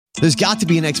There's got to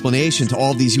be an explanation to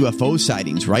all of these UFO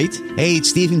sightings, right? Hey,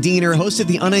 it's Stephen Diener, host of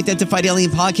the Unidentified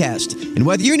Alien Podcast. And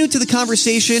whether you're new to the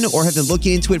conversation or have been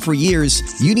looking into it for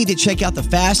years, you need to check out the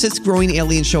fastest growing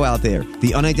alien show out there,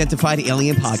 the Unidentified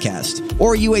Alien Podcast,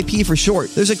 or UAP for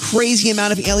short. There's a crazy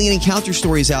amount of alien encounter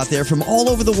stories out there from all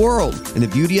over the world. And the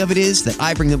beauty of it is that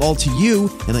I bring them all to you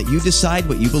and let you decide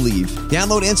what you believe.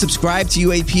 Download and subscribe to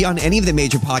UAP on any of the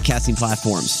major podcasting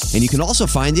platforms. And you can also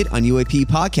find it on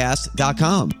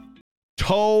UAPpodcast.com.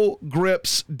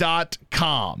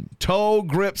 ToeGrips.com.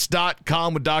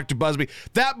 ToeGrips.com with Dr. Busby.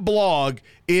 That blog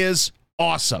is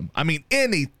awesome. I mean,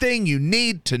 anything you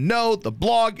need to know, the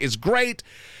blog is great.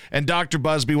 And Dr.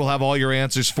 Busby will have all your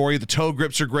answers for you. The toe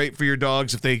grips are great for your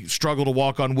dogs if they struggle to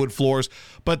walk on wood floors,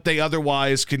 but they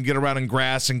otherwise can get around in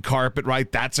grass and carpet, right?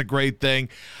 That's a great thing.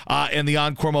 And the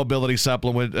Encore Mobility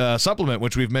supplement,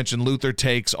 which we've mentioned Luther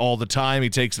takes all the time. He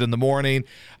takes it in the morning.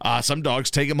 Some dogs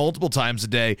take it multiple times a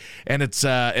day, and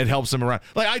it helps them around.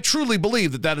 Like, I truly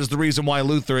believe that is the reason why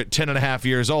Luther, at 10 and a half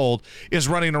years old, is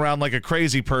running around like a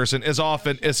crazy person as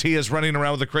often as he is running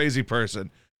around with a crazy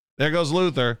person. There goes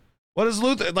Luther. What is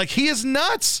Luther? Like, he is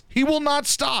nuts. He will not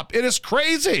stop. It is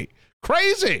crazy.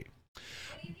 Crazy.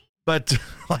 But,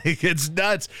 like, it's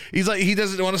nuts. He's like, he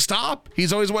doesn't want to stop.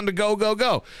 He's always wanting to go, go,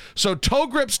 go. So,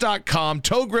 ToeGrips.com,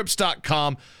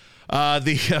 ToeGrips.com.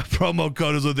 The promo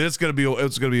code is Luther. It's gonna be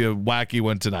a wacky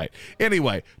one tonight.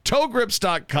 Anyway,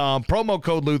 ToeGrips.com, promo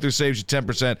code Luther saves you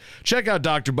 10%. Check out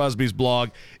Dr. Busby's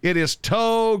blog. It is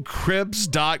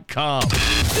ToeGrips.com.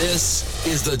 This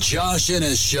is the Josh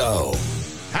Ennis Show.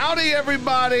 Howdy,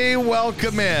 everybody.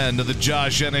 Welcome in to the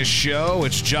Josh Ennis Show.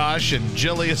 It's Josh and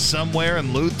Jilly is somewhere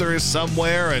and Luther is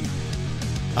somewhere. And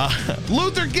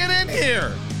Luther, get in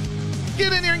here.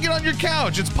 Get in here and get on your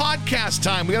couch. It's podcast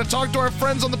time. We got to talk to our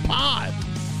friends on the pod.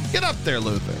 Get up there,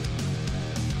 Luther.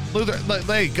 Luther,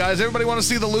 hey, guys, everybody want to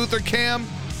see the Luther cam?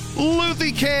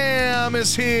 Luthy cam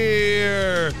is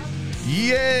here.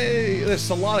 Yay. There's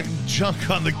a lot of junk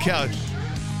on the couch.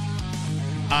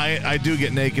 I do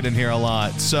get naked in here a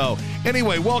lot. So,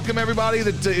 anyway, welcome everybody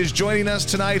that is joining us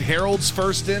tonight. Harold's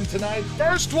first in tonight.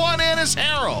 First one in is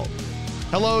Harold.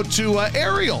 Hello to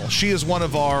Ariel. She is one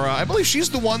of our, I believe she's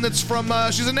the one that's from,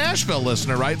 she's a Nashville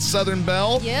listener, right? Southern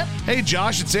Belle. Yep. Hey,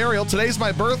 Josh, it's Ariel. Today's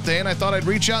my birthday, and I thought I'd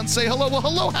reach out and say hello. Well,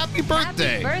 hello, happy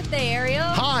birthday. Happy birthday, Ariel.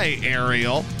 Hi,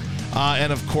 Ariel.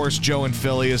 And, of course, Joe in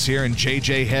Philly is here, and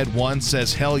JJ Head 1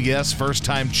 says, hell yes, first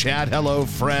time chat. Hello,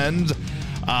 friend.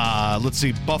 Let's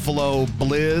see, Buffalo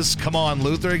Blizz. Come on,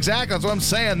 Luther. Exactly, that's what I'm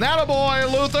saying. That a boy,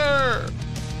 Luther.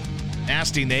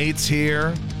 Nasty Nate's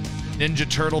here. Ninja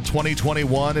Turtle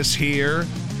 2021 is here.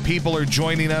 People are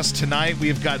joining us tonight.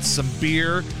 We've got some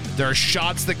beer. There are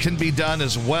shots that can be done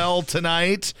as well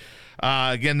tonight.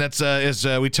 Again, that's as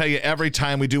we tell you every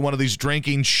time we do one of these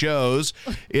drinking shows.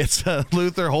 It's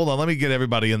Luther. Hold on, let me get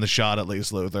everybody in the shot at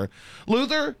least, Luther.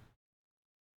 Luther?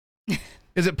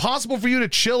 Is it possible for you to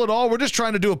chill at all? We're just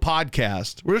trying to do a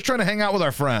podcast. We're just trying to hang out with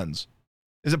our friends.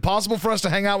 Is it possible for us to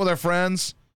hang out with our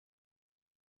friends?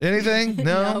 Anything?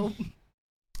 No?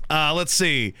 Let's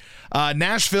see.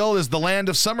 Nashville is the land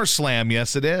of SummerSlam.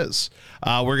 Yes, it is.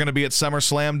 We're going to be at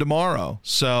SummerSlam tomorrow.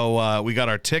 So we got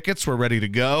our tickets. We're ready to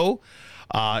go.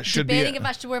 Debating if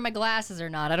I should wear my glasses or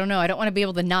not. I don't know. I don't want to be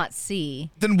able to not see.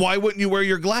 Then why wouldn't you wear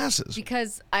your glasses?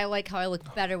 Because I like how I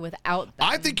look better without them.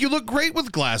 I think you look great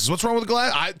with glasses. What's wrong with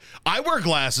glasses? I wear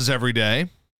glasses every day.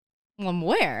 Well,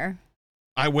 where?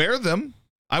 I wear them.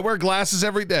 I wear glasses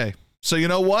every day. So you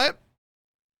know what?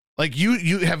 Like,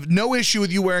 you have no issue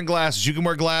with you wearing glasses. You can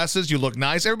wear glasses. You look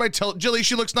nice. Everybody tell Jilly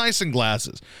she looks nice in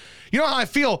glasses. You know how I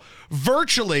feel?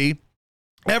 Virtually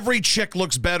every chick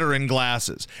looks better in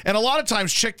glasses. And a lot of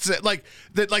times chicks like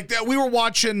that. We were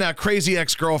watching Crazy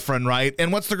Ex-Girlfriend, right?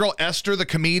 And what's the girl, Esther, the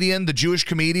comedian, the Jewish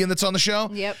comedian that's on the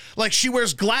show? Yep. Like, she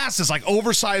wears glasses, like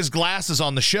oversized glasses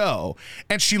on the show,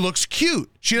 and she looks cute.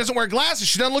 She doesn't wear glasses.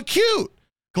 She doesn't look cute.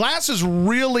 Glasses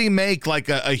really make like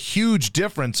a huge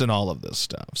difference in all of this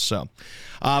stuff. So,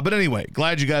 but anyway,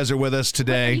 glad you guys are with us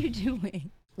today. What are you doing?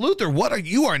 Luther,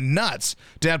 you are nuts.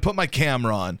 Dad, put my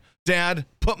camera on. Dad,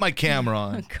 put my camera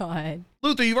on. Oh, God.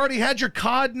 Luther, you've already had your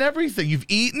cod and everything. You've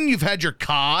eaten. You've had your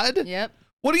cod. Yep.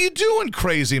 What are you doing,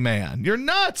 crazy man? You're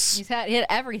nuts. He had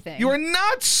everything. You are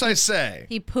nuts, I say.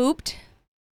 He pooped.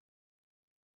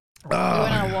 We went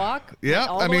on a walk. Yeah,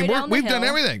 I mean, we've done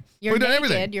everything. You're we've done naked.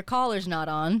 everything. Your collar's not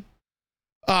on.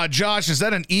 Josh, is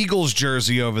that an Eagles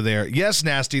jersey over there? Yes,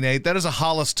 Nasty Nate. That is a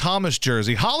Hollis Thomas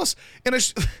jersey. Hollis,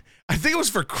 I think it was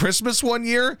for Christmas one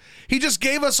year. He just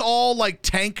gave us all like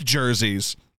tank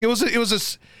jerseys. It was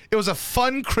It was a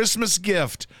fun Christmas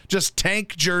gift. Just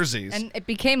tank jerseys. And it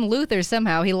became Luther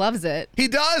somehow. He loves it. He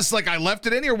does. Like, I left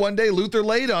it in here one day. Luther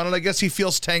laid on it. I guess he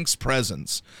feels Tank's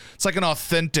presence. It's like an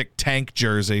authentic Tank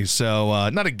jersey. So,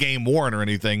 not a game worn or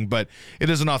anything, but it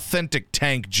is an authentic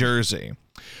Tank jersey.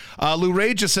 Lou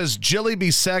Raja says, Jilly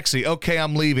be sexy. Okay,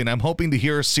 I'm leaving. I'm hoping to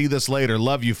hear or see this later.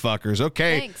 Love you fuckers.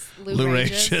 Okay, thanks, Lou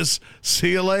Rajas.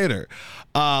 See you later.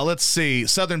 Let's see.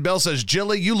 Southern Belle says,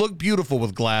 Jilly, you look beautiful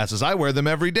with glasses. I wear them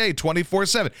every day,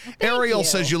 24/7. Ariel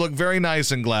says you look very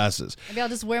nice in glasses. Maybe I'll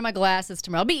just wear my glasses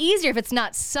tomorrow. It'll be easier if it's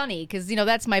not sunny because,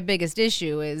 that's my biggest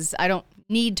issue is I don't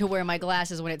need to wear my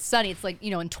glasses when it's sunny. It's like,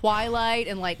 in twilight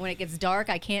and like when it gets dark,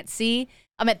 I can't see.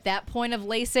 I'm at that point of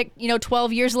LASIK,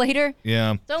 12 years later.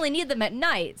 Yeah. So I only need them at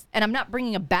night. And I'm not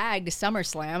bringing a bag to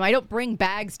SummerSlam. I don't bring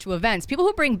bags to events. People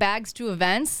who bring bags to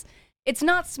events, it's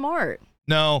not smart.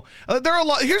 No. There are a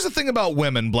lot. Here's the thing about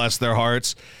women, bless their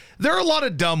hearts. There are a lot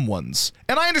of dumb ones.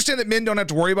 And I understand that men don't have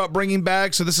to worry about bringing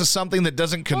bags, so this is something that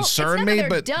doesn't concern it's not me. That they're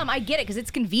but dumb. I get it because it's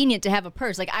convenient to have a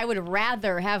purse. Like, I would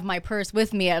rather have my purse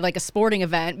with me at like a sporting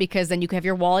event because then you can have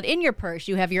your wallet in your purse.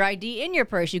 You have your ID in your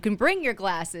purse. You can bring your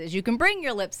glasses. You can bring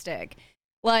your lipstick.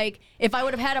 Like, if I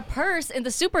would have had a purse in the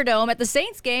Superdome at the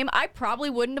Saints game, I probably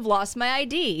wouldn't have lost my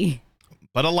ID.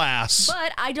 But alas.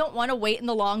 But I don't want to wait in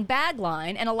the long bag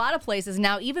line. And a lot of places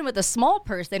now, even with a small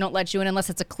purse, they don't let you in unless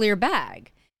it's a clear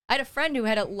bag. I had a friend who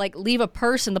had to leave a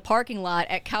purse in the parking lot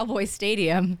at Cowboy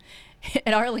Stadium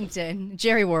at Arlington,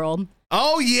 Jerry World.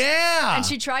 Oh, yeah. And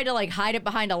she tried to hide it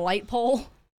behind a light pole.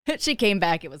 She came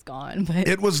back, it was gone. But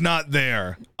it was not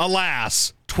there.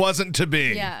 Alas, 'twasn't to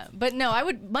be. Yeah, but no, I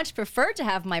would much prefer to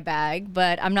have my bag,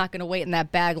 but I'm not going to wait in that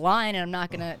bag line, and I'm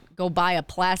not going to go buy a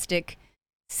plastic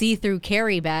see-through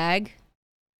carry bag.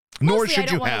 Nor Mostly, should I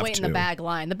don't you want have to wait to. in the bag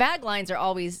line. The bag lines are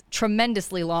always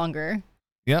tremendously longer.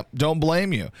 Yep, don't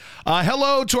blame you.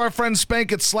 Hello to our friend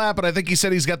Spank at Slap, and I think he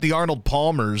said he's got the Arnold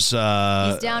Palmers.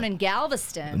 He's down in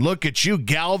Galveston. Look at you,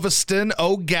 Galveston.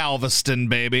 Oh, Galveston,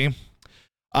 baby.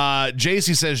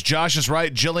 JC says, Josh is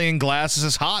right. Jillian glasses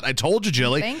is hot. I told you,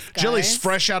 Jilly. Thanks, guys. Jilly's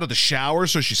fresh out of the shower,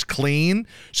 so she's clean.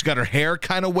 She's got her hair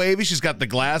kind of wavy. She's got the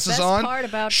glasses Best on. part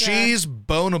about she's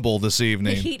bonable this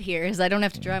evening. The heat here is I don't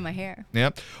have to dry my hair.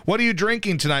 Yep. What are you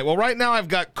drinking tonight? Well, right now I've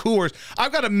got Coors.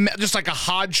 I've got just like a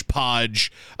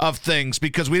hodgepodge of things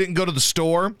because we didn't go to the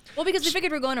store. Well, because we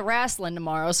figured we're going to wrestling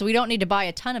tomorrow, so we don't need to buy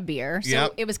a ton of beer.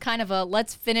 So It was kind of a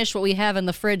let's finish what we have in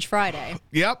the fridge Friday.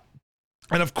 Yep.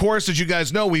 And of course, as you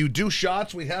guys know, we do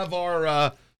shots. We have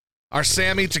our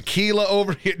Sammy tequila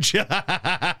over here.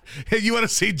 You want to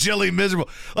see Jilly miserable?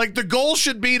 Like, the goal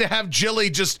should be to have Jilly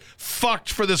just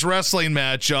fucked for this wrestling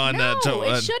match on. No,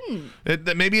 it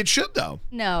shouldn't. Maybe it should though.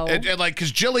 No.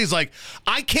 Because Jilly's like,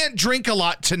 I can't drink a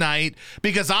lot tonight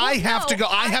because I have to go.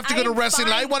 I have to go to wrestling.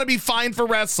 And I want to be fine for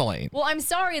wrestling. Well, I'm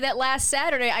sorry that last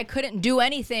Saturday I couldn't do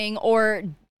anything or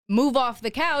move off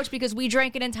the couch because we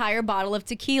drank an entire bottle of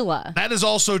tequila. That is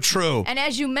also true. And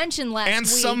as you mentioned last week, and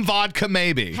some vodka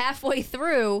maybe. Halfway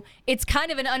through, it's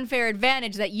kind of an unfair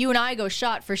advantage that you and I go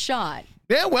shot for shot.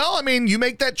 Yeah, well, I mean, you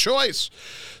make that choice.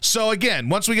 So again,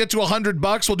 once we get to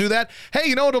 $100, we'll do that. Hey,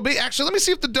 you know what it'll be? Actually, let me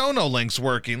see if the Dono link's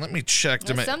working. Let me check.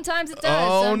 Sometimes it does.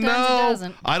 Oh, sometimes no. it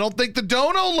doesn't. I don't think the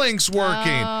Dono link's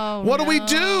working. Oh, what do we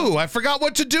do? I forgot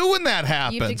what to do when that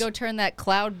happens. You have to go turn that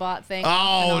cloud bot thing Oh,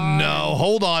 on. no.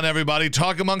 Hold on, everybody.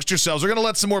 Talk amongst yourselves. We're going to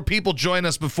let some more people join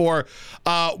us before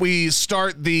we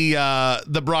start the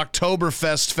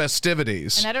Brocktoberfest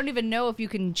festivities. And I don't even know if you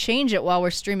can change it while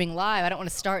we're streaming live. I don't want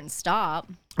to start and stop.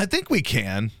 I think we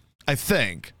can. I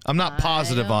think. I'm not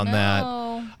positive on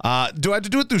know. that. Do I have to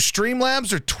do it through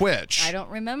Streamlabs or Twitch? I don't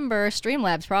remember.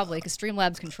 Streamlabs probably, because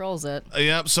Streamlabs controls it.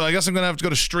 Yep, so I guess I'm going to have to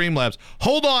go to Streamlabs.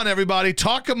 Hold on, everybody.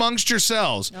 Talk amongst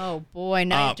yourselves. Oh, boy.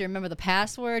 Now you have to remember the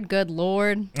password. Good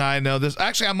Lord. I know this.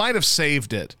 Actually, I might have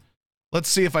saved it. Let's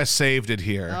see if I saved it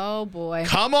here. Oh, boy.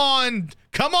 Come on.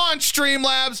 Come on,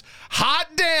 Streamlabs. Hot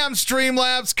damn,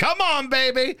 Streamlabs. Come on,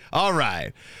 baby. All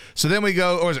right. So then we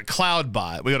go, or is it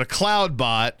CloudBot? We go to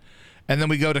CloudBot, and then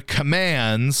we go to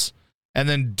Commands, and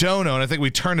then Dono, and I think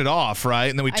we turn it off, right?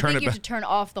 And then we turn it back. I think you have to turn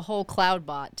off the whole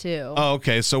CloudBot, too. Oh,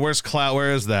 okay. So where's Cloud?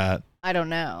 Where is that? I don't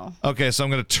know. Okay, so I'm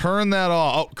going to turn that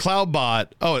off. Oh,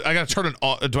 CloudBot. Oh, I got to turn it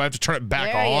off. Do I have to turn it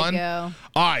back on? There you go.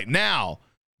 All right, now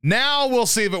we'll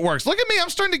see if it works. Look at me. I'm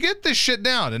starting to get this shit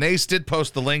down. And Ace did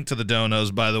post the link to the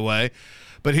donos, by the way.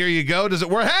 But here you go. Does it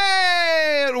work?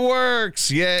 Hey, it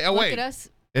works. Yeah. Oh, wait. Look at us.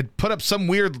 It put up some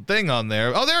weird thing on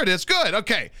there. Oh, there it is. Good.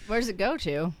 Okay. Where does it go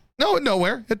to? No,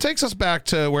 nowhere. It takes us back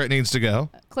to where it needs to go.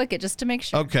 Click it just to make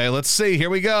sure. Okay, let's see. Here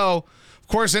we go. Of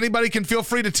course, anybody can feel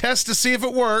free to test to see if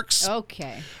it works.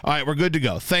 Okay. All right, we're good to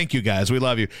go. Thank you, guys. We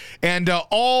love you. And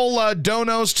all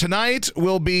donos tonight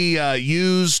will be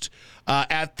used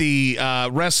at the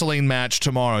wrestling match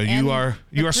tomorrow. And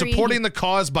you are supporting the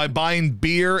cause by buying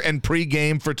beer and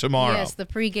pregame for tomorrow. Yes, the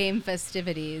pregame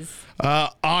festivities.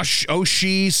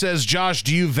 Oshi says, Josh,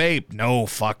 do you vape? No,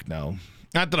 fuck no.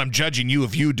 Not that I'm judging you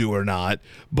if you do or not,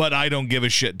 but I don't give a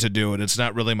shit to do it. It's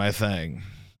not really my thing.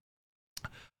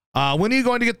 When are you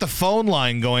going to get the phone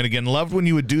line going again? Loved when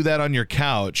you would do that on your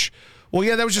couch. Well,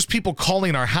 yeah, that was just people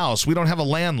calling our house. We don't have a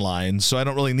landline, so I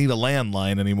don't really need a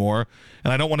landline anymore.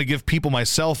 And I don't want to give people my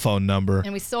cell phone number.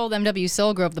 And we sold MW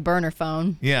Soulgrove the burner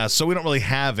phone. Yeah, so we don't really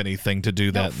have anything to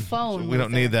do that. No phone. So we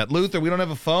don't need that. Luther, we don't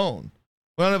have a phone.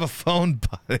 We don't have a phone,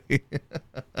 buddy.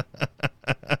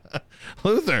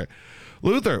 Luther,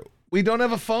 we don't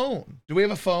have a phone. Do we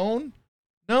have a phone?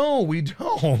 No, we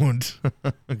don't.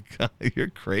 God, you're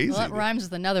crazy. Well, that rhymes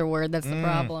with another word. That's the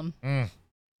problem.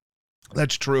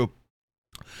 That's true.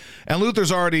 And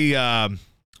Luther's already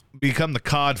become the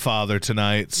codfather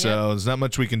tonight, so there's not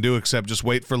much we can do except just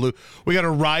wait for Luther. We got to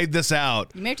ride this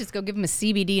out. You may just go give him a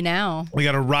CBD now. We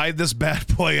got to ride this bad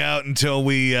boy out until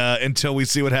we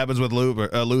see what happens with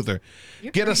Luther.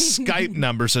 Get a Skype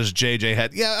number, says JJ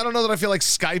Head. Yeah, I don't know that I feel like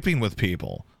Skyping with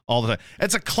people all the time.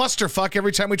 It's a clusterfuck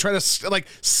every time we try to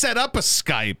set up a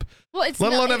Skype. Well, it's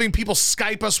let alone having people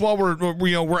Skype us while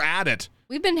we're at it.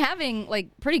 We've been having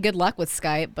pretty good luck with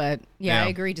Skype, but yeah, I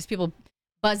agree. Just people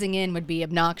buzzing in would be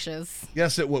obnoxious.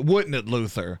 Yes, it would, wouldn't it,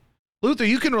 Luther? Luther,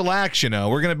 you can relax, We're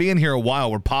going to be in here a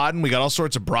while. We're podding. We got all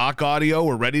sorts of Brock audio.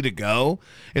 We're ready to go.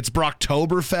 It's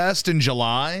Brocktoberfest in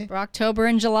July. Brocktober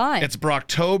in July. It's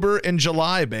Brocktober in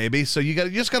July, baby. So you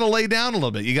just got to lay down a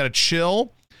little bit. You got to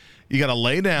chill. You got to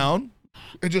lay down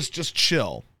and just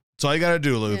chill. That's all you got to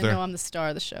do, Luther. I know I'm the star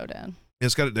of the show, Dad.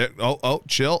 It's got to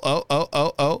chill.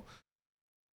 Oh.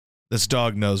 This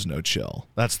dog knows no chill.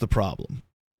 That's the problem.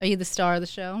 Are you the star of the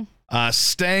show?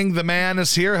 Stang the Man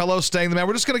is here. Hello, Stang the Man.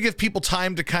 We're just going to give people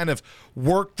time to kind of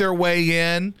work their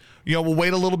way in. We'll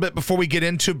wait a little bit before we get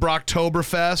into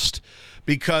Brocktoberfest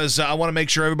because I want to make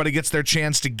sure everybody gets their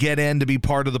chance to get in to be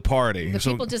part of the party. The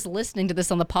people just listening to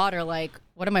this on the pod are like,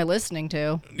 what am I listening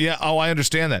to? Yeah, I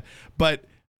understand that. But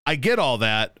I get all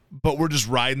that, but we're just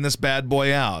riding this bad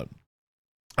boy out.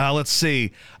 Let's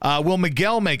see. Will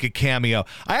Miguel make a cameo?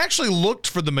 I actually looked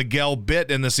for the Miguel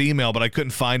bit in this email, but I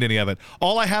couldn't find any of it.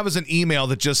 All I have is an email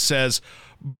that just says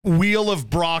Wheel of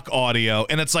Brock audio,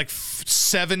 and it's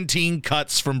 17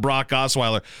 cuts from Brock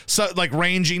Osweiler, so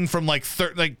ranging from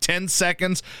 10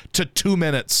 seconds to 2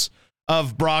 minutes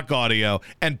of Brock audio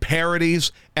and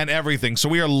parodies and everything. So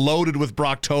we are loaded with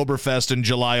Brocktoberfest in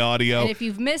July audio. And if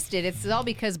you've missed it, it's all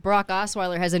because Brock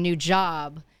Osweiler has a new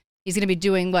job. He's going to be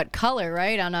doing color,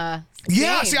 right? On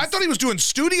Yeah, see, I thought he was doing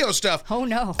studio stuff. Oh,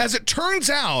 no. As it turns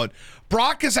out,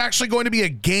 Brock is actually going to be a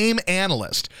game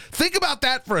analyst. Think about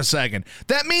that for a second.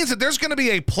 That means that there's going to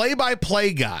be a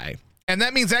play-by-play guy, and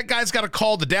that means that guy's got to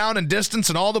call the down and distance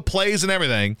and all the plays and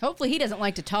everything. Hopefully he doesn't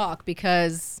like to talk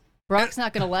because Brock's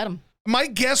not going to let him. My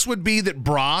guess would be that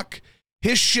Brock,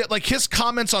 his shit, his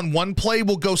comments on one play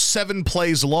will go 7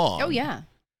 plays long. Oh, yeah.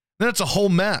 Then it's a whole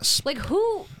mess.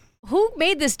 Who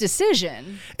made this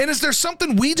decision? And is there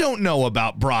something we don't know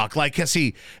about Brock? Has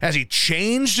he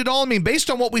changed at all? I mean, based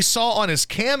on what we saw on his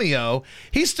cameo,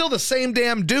 he's still the same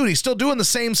damn dude. He's still doing the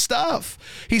same stuff.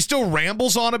 He still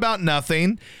rambles on about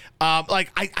nothing. I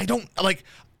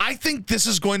think this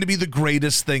is going to be the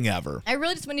greatest thing ever. I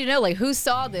really just want you to know, who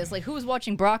saw this? Who was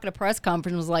watching Brock at a press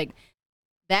conference and was like,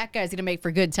 that guy's going to make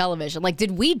for good television.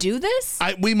 Did we do this?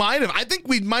 We might have. I think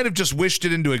we might have just wished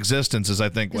it into existence, is I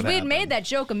think what happened. We had made that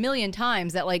joke a million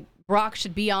times that, Brock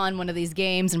should be on one of these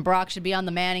games, and Brock should be on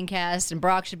the Manning cast, and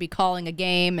Brock should be calling a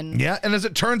game. And as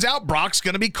it turns out, Brock's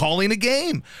going to be calling a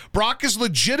game. Brock is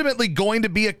legitimately going to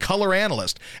be a color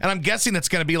analyst, and I'm guessing it's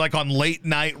going to be on late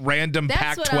night random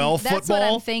Pac-12 football. That's what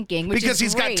I'm thinking. Because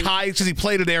he's got ties, because he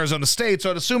played at Arizona State, so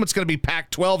I'd assume it's going to be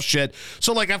Pac-12 shit.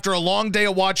 So after a long day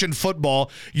of watching football,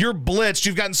 you're blitzed.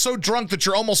 You've gotten so drunk that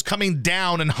you're almost coming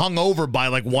down and hung over by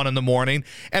 1 in the morning.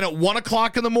 And at 1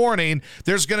 o'clock in the morning,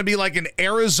 there's going to be an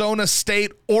Arizona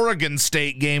State, Oregon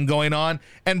State game going on,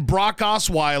 and Brock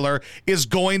Osweiler is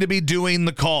going to be doing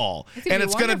the call. And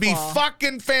it's going to be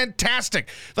fucking fantastic.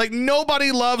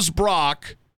 Nobody loves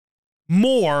Brock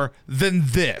more than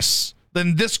this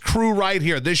crew right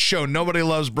here, this show. Nobody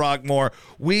loves Brock more.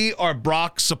 We are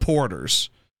Brock supporters.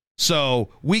 So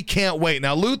we can't wait.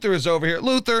 Now, Luther is over here.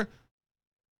 Luther,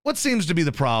 what seems to be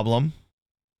the problem?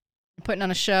 Putting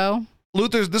on a show?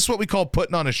 Luther, this is what we call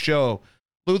putting on a show.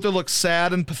 Luther looks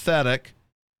sad and pathetic,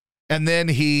 and then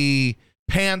he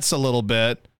pants a little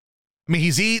bit. I mean,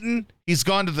 he's eaten. He's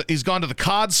gone to the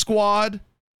COD squad.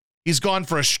 He's gone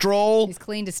for a stroll. He's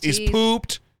cleaned his teeth. He's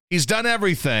pooped. He's done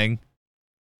everything.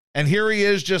 And here he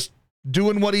is just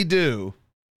doing what he do.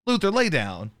 Luther, lay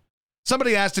down.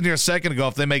 Somebody asked in here a second ago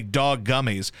if they make dog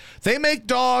gummies. They make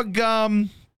dog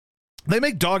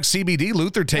CBD.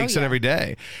 Luther takes it every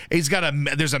day. There's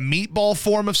a meatball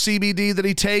form of CBD that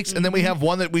he takes, and then we have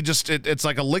one that it's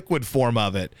like a liquid form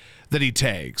of it that he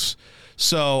takes.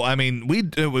 So, I mean, we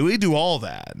do all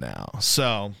that now.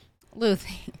 So, Luther.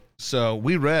 So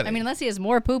we ready. I mean, unless he has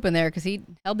more poop in there, because he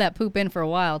held that poop in for a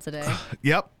while today.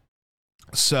 Yep.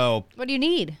 So. What do you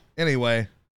need? Anyway.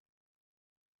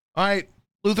 All right.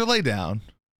 Luther, lay down.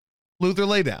 Luther,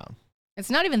 lay down. It's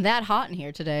not even that hot in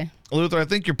here today. Luther, I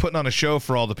think you're putting on a show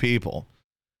for all the people.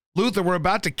 Luther, we're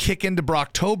about to kick into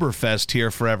Brocktoberfest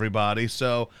here for everybody,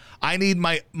 so I need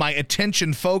my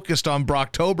attention focused on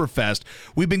Brocktoberfest.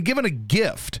 We've been given a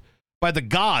gift by the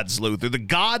gods, Luther. The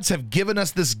gods have given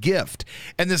us this gift,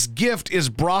 and this gift is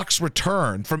Brock's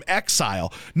return from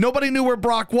exile. Nobody knew where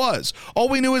Brock was. All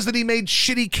we knew is that he made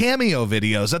shitty cameo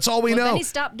videos. That's all we know. Then he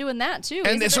stopped doing that, too.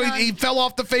 And so he fell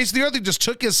off the face of the earth. He just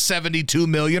took his $72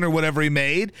 million or whatever he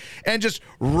made and just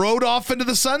rode off into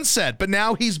the sunset. But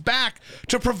now he's back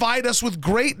to provide us with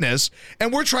greatness,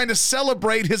 and we're trying to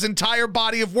celebrate his entire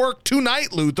body of work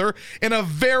tonight, Luther, in a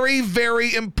very,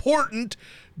 very important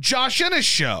Josh Ennis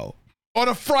show. On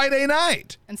a Friday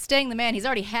night. And staying the man, he's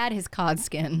already had his cod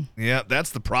skin. Yeah, that's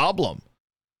the problem.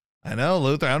 I know,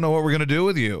 Luther. I don't know what we're going to do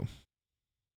with you.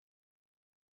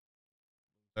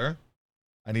 Luther,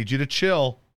 I need you to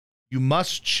chill. You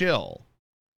must chill.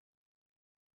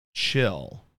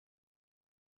 Chill.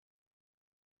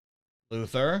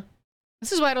 Luther?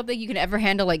 This is why I don't think you can ever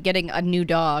handle, like, getting a new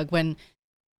dog when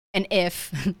and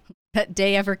if that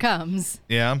day ever comes.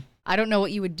 Yeah. I don't know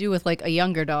what you would do with, like, a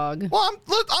younger dog. Well,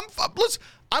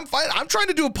 I'm fine. I'm trying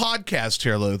to do a podcast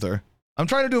here, Luther. I'm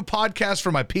trying to do a podcast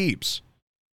for my peeps.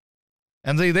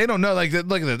 And they don't know, like,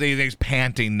 look at that. He's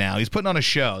panting now. He's putting on a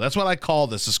show. That's what I call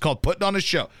this. It's called putting on a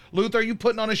show. Luther, are you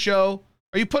putting on a show?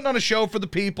 Are you putting on a show for the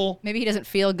people? Maybe he doesn't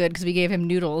feel good because we gave him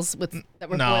noodles that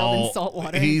were boiled in salt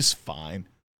water. He's fine.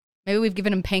 Maybe we've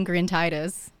given him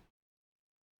pancreatitis.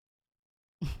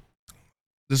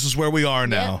 This is where we are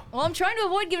now. Yeah. Well, I'm trying to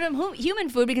avoid giving him human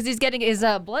food because he's getting his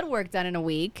blood work done in a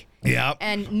week. Yeah.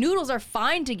 And noodles are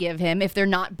fine to give him if they're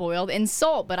not boiled in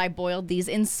salt, but I boiled these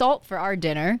in salt for our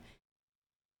dinner.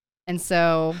 And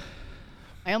so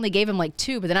I only gave him like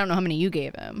 2, but then I don't know how many you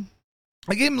gave him.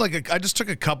 I gave him I just took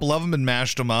a couple of them and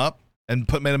mashed them up and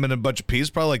made them in a bunch of pieces,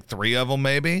 probably like 3 of them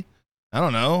maybe. I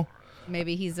don't know.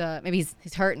 Maybe he's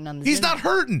hurting on the He's not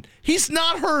hurting. He's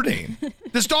not hurting.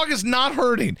 This dog is not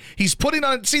hurting. He's putting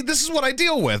on, see, this is what I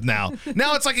deal with now.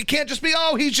 Now it's like it can't just be,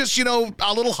 oh, he's just,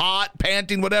 a little hot,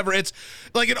 panting, whatever. It's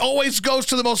like it always goes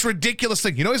to the most ridiculous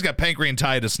thing. He's got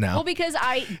pancreatitis now. Well, because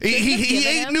he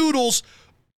ate noodles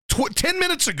 10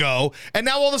 minutes ago, and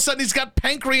now all of a sudden he's got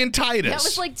pancreatitis. That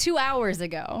was like 2 hours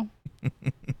ago.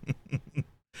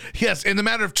 Yes, in the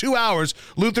matter of 2 hours,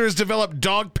 Luther has developed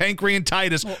dog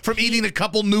pancreatitis from eating a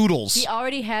couple noodles. He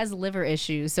already has liver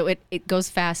issues, so it goes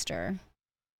faster.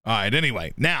 All right,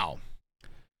 anyway, now,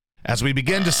 as we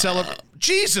begin to celebrate...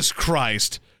 Jesus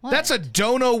Christ! What? That's a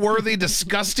dono-worthy,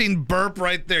 disgusting burp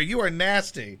right there. You are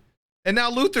nasty. And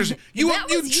now Luther's... You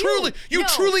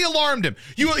truly alarmed him.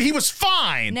 He was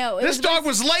fine. No, this dog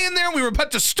was laying there, and we were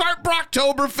about to start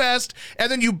Brocktoberfest,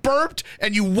 and then you burped,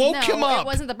 and you woke him up. It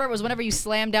wasn't the burp. It was whenever you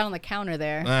slammed down on the counter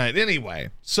there. All right, anyway.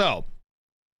 So,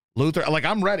 Luther,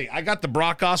 I'm ready. I got the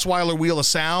Brock Osweiler Wheel of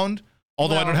Sound,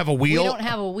 although I don't have a wheel. We don't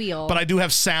have a wheel. But I do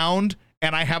have sound,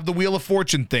 and I have the Wheel of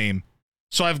Fortune theme.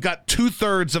 So I've got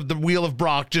 2/3 of the Wheel of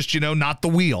Brock, just, not the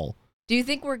wheel. Do you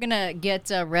think we're going to get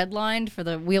redlined for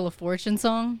the Wheel of Fortune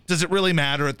song? Does it really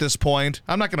matter at this point?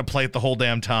 I'm not going to play it the whole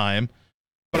damn time.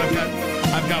 But I've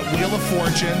got Wheel of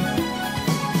Fortune.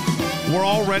 We're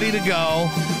all ready to go.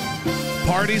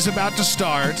 Party's about to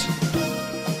start.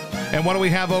 And what do we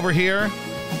have over here?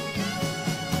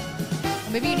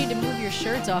 Maybe you need to move your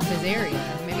shirts off his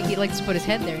area. Maybe he likes to put his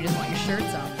head there. He doesn't want your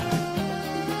shirts on.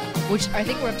 Which I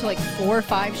think we're up to like 4 or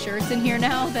 5 shirts in here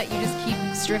now that you just keep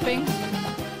stripping.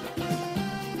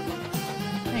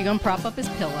 There you go, and prop up his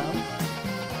pillow.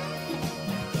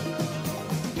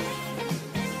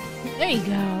 There you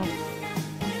go.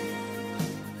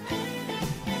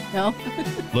 No?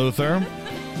 Luther,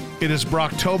 it is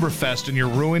Brocktoberfest and you're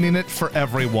ruining it for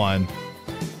everyone.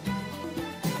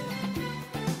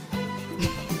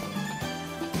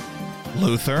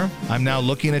 Luther, I'm now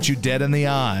looking at you dead in the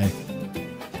eye.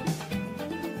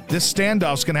 This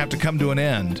standoff's going to have to come to an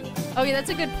end. Oh, yeah, that's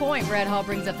a good point. Brad Hall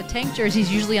brings up the tank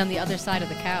jersey's usually on the other side of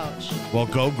the couch. Well,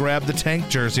 go grab the tank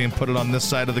jersey and put it on this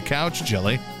side of the couch,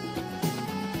 Jilly.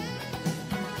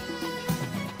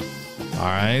 All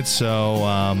right,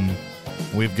 so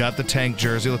we've got the tank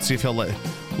jersey. Let's see if he'll let...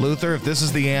 Luther, if this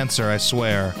is the answer, I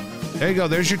swear. There you go.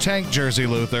 There's your tank jersey,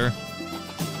 Luther.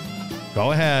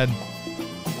 Go ahead.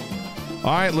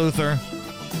 All right, Luther.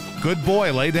 Good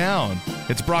boy. Lay down.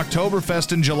 It's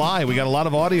Brocktoberfest in July. We got a lot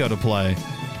of audio to play.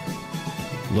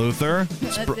 Luther.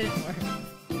 That didn't work.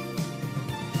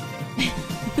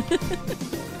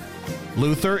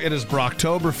 Luther, it is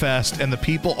Brocktoberfest, and the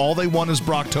people, all they want is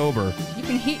Brocktober.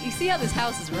 You see how this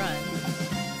house is run.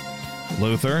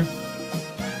 Luther.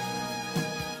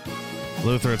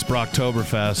 Luther, it's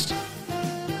Brocktoberfest.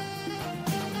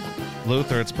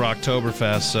 Luther, it's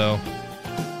Brocktoberfest, so...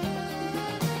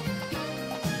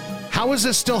 How is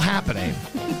this still happening?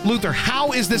 Luther,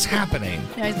 how is this happening?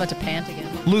 Now he's about to pant again.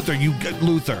 Luther,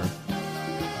 Luther.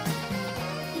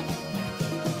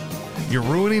 You're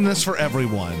ruining this for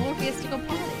everyone. Or he has to go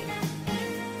potty.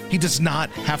 He does not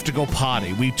have to go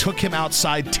potty. We took him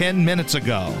outside 10 minutes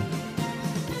ago.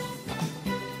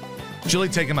 Jilly,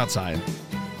 take him outside.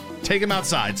 Take him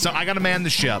outside. So I got to man the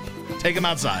ship. Take him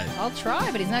outside. I'll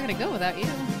try, but he's not going to go without you.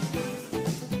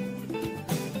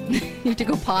 You have to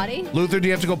go potty? Luther, do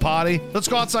you have to go potty? Let's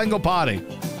go outside and go potty.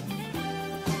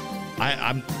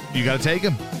 You got to take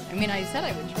him. I mean, I said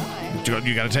I would try.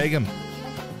 You got to take him.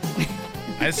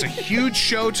 It's a huge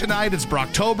show tonight. It's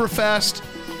Brocktoberfest,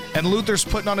 and Luther's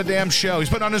putting on a damn show. He's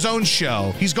putting on his own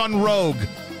show. He's gone rogue.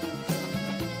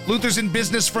 Luther's in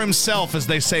business for himself, as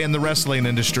they say in the wrestling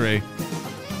industry.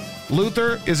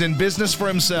 Luther is in business for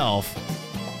himself.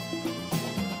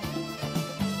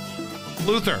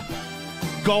 Luther,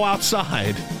 go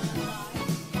outside.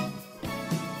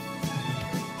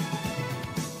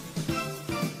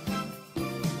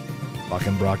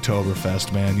 Fucking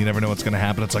Brocktoberfest, man. You never know what's going to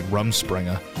happen. It's like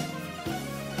Rumspringa.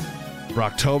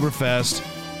 Brocktoberfest,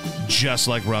 just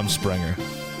like Rumspringa.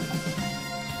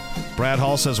 Brad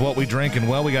Hall says, what we drinking?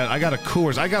 Well, I got a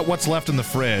Coors. I got what's left in the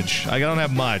fridge. I don't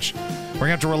have much. We're going to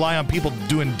have to rely on people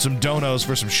doing some donos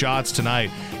for some shots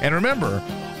tonight. And remember,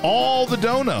 all the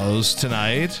donos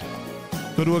tonight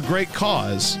go to a great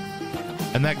cause.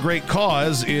 And that great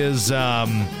cause is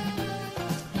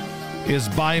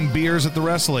buying beers at the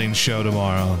wrestling show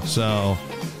tomorrow. So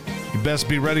you best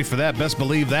be ready for that. Best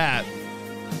believe that.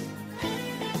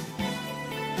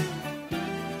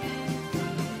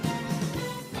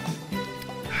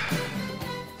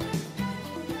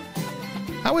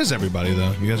 How is everybody,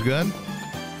 though? You guys good?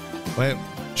 Wait,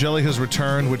 Jelly has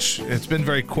returned, which it's been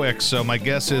very quick, so my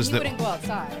guess is that... He wouldn't go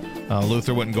outside.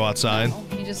 Luther wouldn't go outside? No,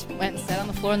 he just went and sat on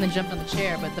the floor and then jumped on the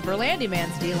chair, but the Verlandy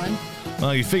man's dealing.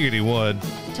 Well, you figured he would.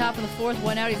 Top of the fourth,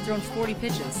 1 out, he's thrown 40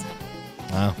 pitches.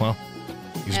 Well,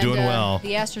 he's doing well.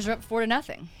 The Astros are up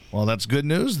 4-0. Well, that's good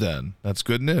news, then. That's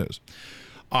good news.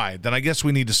 All right, then I guess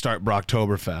we need to start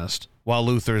Brocktoberfest while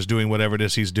Luther is doing whatever it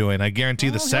is he's doing. I guarantee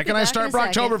the second I start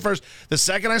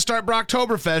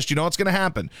Brocktoberfest, you know what's going to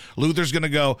happen. Luther's going to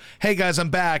go, hey, guys, I'm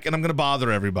back, and I'm going to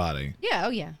bother everybody. Yeah, oh,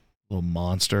 yeah. Little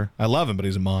monster. I love him, but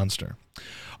he's a monster.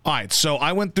 All right, so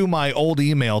I went through my old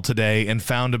email today and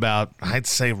found about, I'd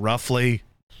say roughly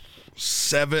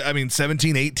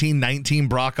 17, 18, 19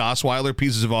 Brock Osweiler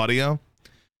pieces of audio.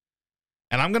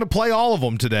 And I'm going to play all of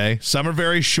them today. Some are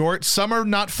very short. Some are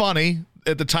not funny.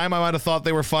 At the time, I might have thought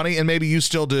they were funny, and maybe you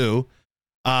still do,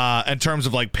 in terms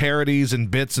of like parodies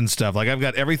and bits and stuff. Like, I've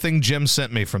got everything Jim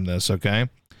sent me from this, okay?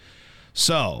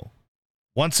 So,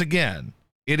 once again,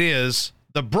 it is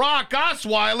the Brock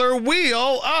Osweiler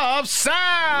Wheel of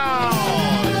Sound!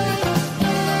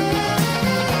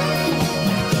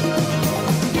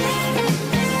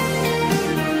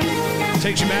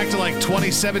 Takes you back to like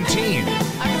 2017.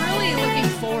 I'm really looking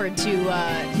forward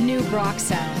to new Brock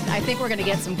sound. I think we're going to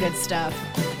get some good stuff.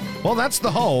 Well, that's the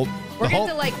hope. We're going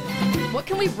to what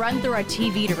can we run through our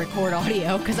TV to record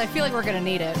audio? Because I feel like we're going to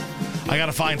need it. I got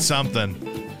to find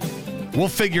something. We'll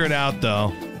figure it out,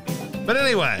 though. But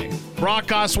anyway, Brock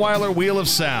Osweiler Wheel of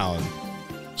Sound.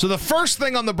 So the first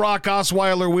thing on the Brock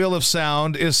Osweiler Wheel of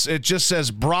Sound is it just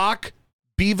says Brock,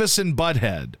 Beavis, and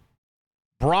Butthead.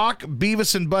 Brock,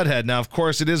 Beavis, and Butthead. Now, of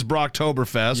course, it is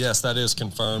Brocktoberfest. Yes, that is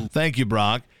confirmed. Thank you,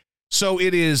 Brock. So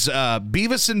it is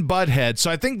Beavis and Butthead.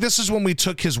 So I think this is when we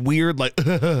took his weird, like,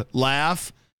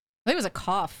 laugh. I think it was a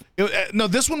cough. No,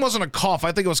 this one wasn't a cough.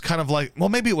 I think it was kind of like, well,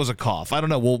 maybe it was a cough. I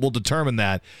don't know. We'll determine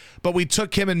that. But we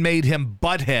took him and made him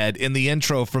Butthead in the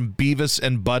intro from Beavis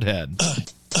and Butthead.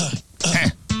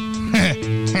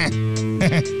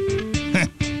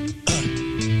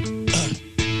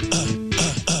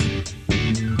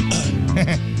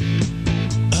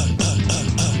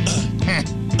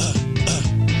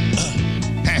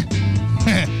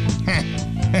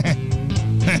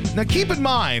 Now, keep in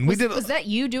mind, Was that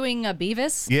you doing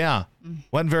Beavis? Yeah.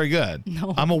 Wasn't very good.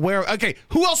 No. I'm aware. Okay,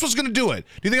 who else was going to do it?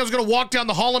 Do you think I was going to walk down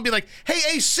the hall and be like, hey,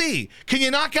 AC, can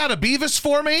you knock out a Beavis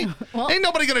for me? Well, Ain't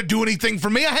nobody going to do anything for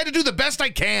me. I had to do the best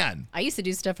I can. I used to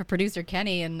do stuff for producer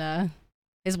Kenny and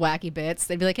his wacky bits.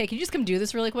 They'd be like, hey, can you just come do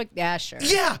this really quick? Yeah, sure.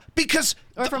 Yeah, because...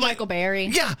 Or for Michael Berry.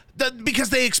 Yeah, because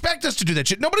they expect us to do that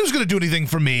shit. Nobody was going to do anything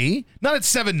for me. Not at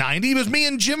 790. It was me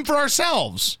and Jim for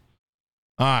ourselves.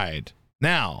 All right.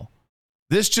 Now,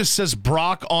 this just says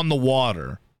Brock on the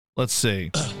water. Let's see.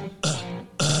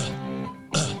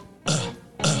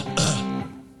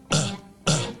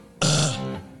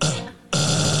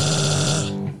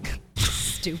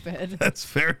 Stupid. That's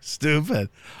very stupid.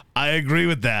 I agree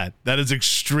with that. That is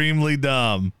extremely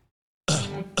dumb.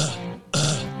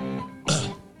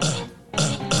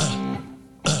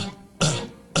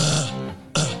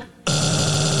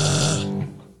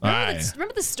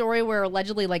 Remember the story where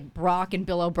allegedly like Brock and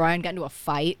Bill O'Brien got into a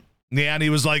fight? Yeah, and he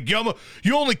was like, "Yo,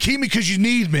 you only keep me because you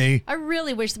need me." I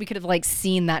really wish that we could have like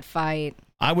seen that fight.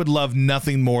 I would love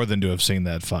nothing more than to have seen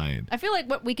that fight. I feel like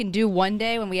what we can do one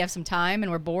day when we have some time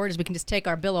and we're bored is we can just take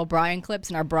our Bill O'Brien clips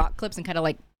and our Brock clips and kind of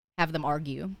like have them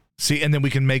argue. See, and then we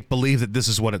can make believe that this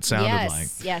is what it sounded like.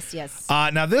 Yes.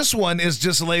 Now, this one is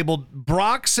just labeled,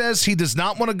 Brock says he does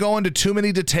not want to go into too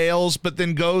many details, but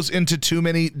then goes into too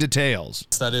many details.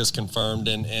 That is confirmed,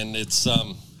 and it's,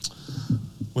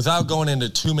 without going into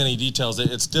too many details,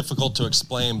 it's difficult to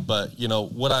explain, but, you know,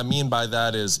 what I mean by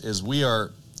that is we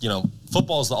are, you know,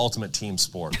 football is the ultimate team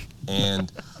sport,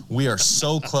 and we are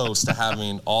so close to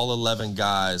having all 11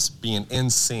 guys being in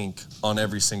sync on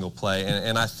every single play.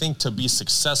 And I think to be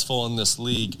successful in this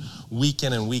league, week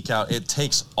in and week out, it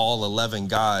takes all 11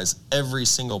 guys every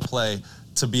single play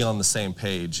to be on the same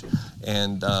page.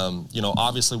 And, you know,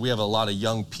 obviously we have a lot of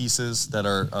young pieces that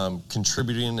are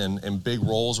contributing in big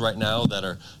roles right now that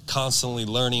are constantly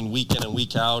learning week in and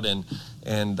week out. And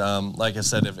like I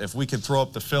said, if we could throw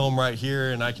up the film right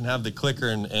here and I can have the clicker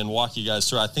and walk you guys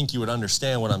through, I think you would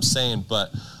understand what I'm saying.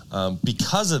 But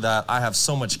because of that, I have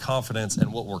so much confidence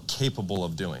in what we're capable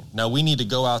of doing. Now, we need to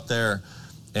go out there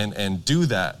and do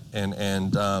that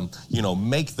and you know,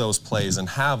 make those plays and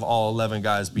have all 11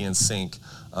 guys be in sync.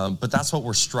 But that's what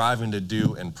we're striving to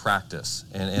do in practice.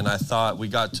 And I thought we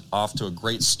got off to a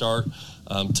great start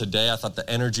today. I thought the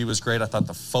energy was great. I thought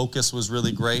the focus was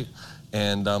really great.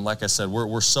 And like I said,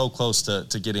 we're so close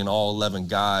to getting all 11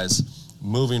 guys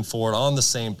moving forward on the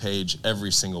same page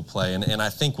every single play. And I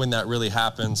think when that really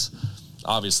happens,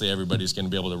 obviously everybody's going to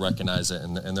be able to recognize it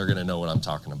and they're going to know what I'm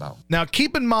talking about. Now,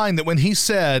 keep in mind that when he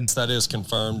said... That is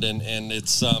confirmed, and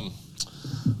it's...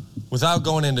 without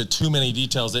going into too many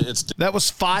details, that was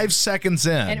 5 seconds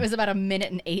in. And it was about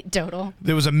 1:08 total.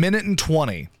 There was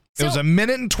 1:20. It was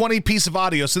 1:20 piece of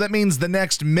audio, so that means the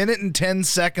next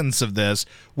 1:10 of this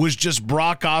was just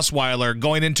Brock Osweiler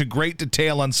going into great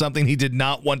detail on something he did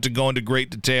not want to go into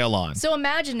great detail on. So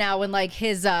imagine now when like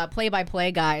his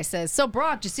play-by-play guy says, "So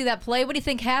Brock, did you see that play? What do you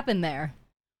think happened there?"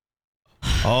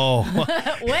 Oh.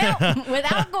 Well,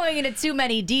 without going into too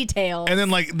many details. And then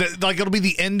like it'll be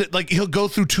the end, like he'll go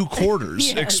through 2 quarters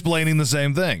Yes. explaining the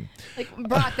same thing. Like,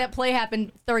 Brock, that play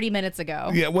happened 30 minutes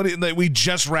ago. Yeah, we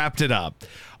just wrapped it up.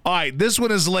 All right, this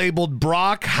one is labeled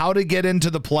Brock, how to get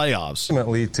into the playoffs.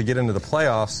 Ultimately, to get into the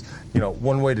playoffs, you know,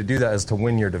 one way to do that is to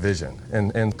win your division.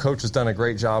 And Coach has done a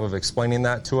great job of explaining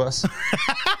that to us.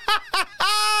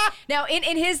 Now,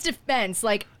 in his defense,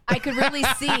 like, I could really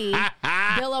see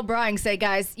Bill O'Brien say,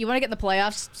 guys, you want to get in the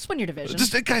playoffs? Just win your division.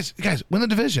 Guys, win the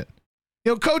division.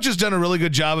 You know, Coach has done a really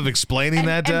good job of explaining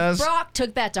that to us. Brock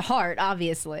took that to heart,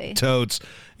 obviously. Totes.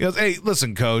 He goes, hey,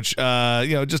 listen, Coach,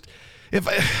 you know, just...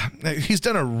 he's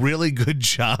done a really good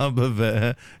job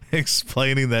of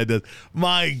explaining that.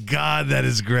 My God, that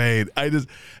is great.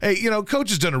 Hey, you know, Coach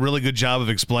has done a really good job of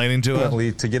explaining to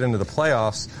us. To get into the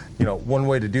playoffs, you know, one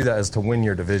way to do that is to win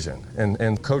your division.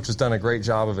 And Coach has done a great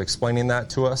job of explaining that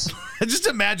to us. Just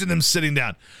imagine them sitting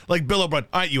down. Like Bill O'Brien,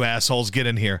 all right, you assholes, get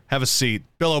in here. Have a seat.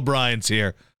 Bill O'Brien's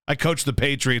here. I coached the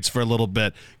Patriots for a little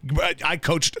bit. I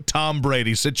coached Tom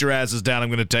Brady. Sit your asses down. I'm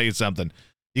going to tell you something.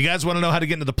 You guys want to know how to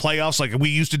get into the playoffs like we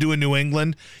used to do in New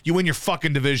England? You win your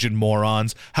fucking division,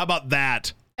 morons. How about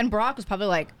that? And Brock was probably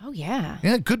like, oh, yeah.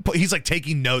 Yeah, good point. He's like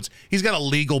taking notes. He's got a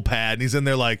legal pad, and he's in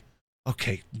there like,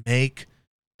 okay, make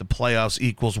the playoffs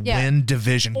equals win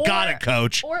division. Got it,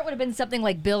 Coach. Or it would have been something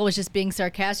like Bill was just being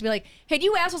sarcastic. Be like, hey, do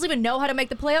you assholes even know how to make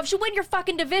the playoffs? You win your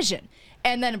fucking division.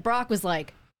 And then Brock was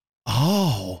like,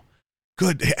 oh,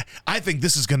 Good. I think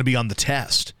this is going to be on the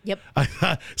test. Yep.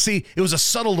 See, it was a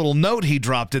subtle little note he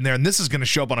dropped in there, and this is going to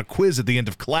show up on a quiz at the end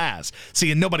of class.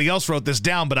 See, and nobody else wrote this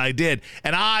down, but I did,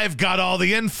 and I've got all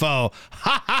the info.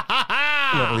 Ha, ha, ha,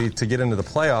 ha! To get into the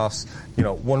playoffs,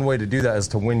 one way to do that is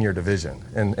to win your division.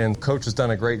 And Coach has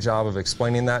done a great job of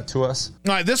explaining that to us.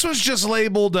 All right, this one's just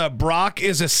labeled Brock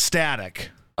is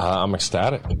ecstatic. I'm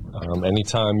ecstatic.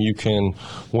 Anytime you can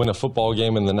win a football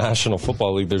game in the National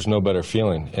Football League, there's no better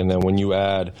feeling. And then when you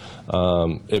add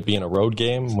it being a road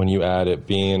game, when you add it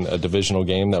being a divisional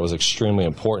game that was extremely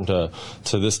important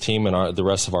to this team and the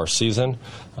rest of our season,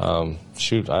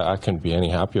 I couldn't be any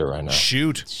happier right now.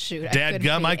 Shoot,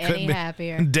 Dadgum, I couldn't be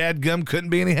happier. Dadgum couldn't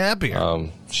be any happier.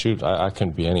 I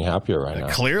couldn't be any happier right now.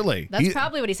 Clearly. That's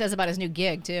probably what he says about his new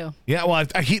gig, too. Yeah, well,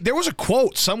 there was a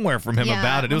quote somewhere from him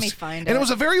about it. Let me find it. And it was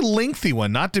a very lengthy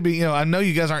one, not to be, I know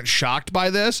you guys aren't shocked by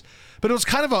this, but it was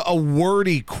kind of a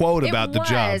wordy quote about the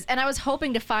job. And I was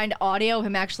hoping to find audio of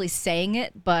him actually saying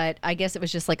it, but I guess it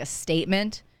was just like a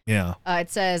statement. Yeah. It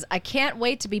says, I can't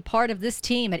wait to be part of this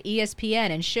team at ESPN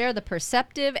and share the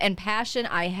perceptive and passion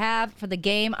I have for the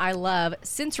game I love.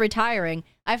 Since retiring,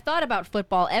 I've thought about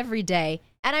football every day,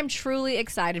 and I'm truly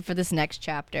excited for this next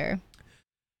chapter.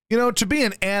 To be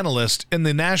an analyst in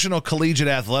the National Collegiate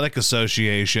Athletic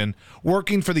Association,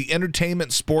 working for the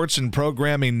Entertainment, Sports, and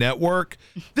Programming Network,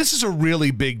 this is a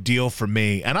really big deal for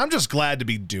me, and I'm just glad to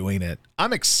be doing it.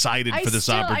 I'm excited for this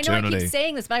opportunity. I know I keep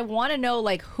saying this, but I want to know,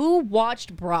 who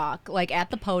watched Brock,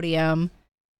 at the podium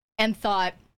and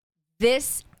thought,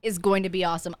 this is going to be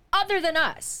awesome, other than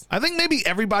us. I think maybe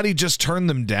everybody just turned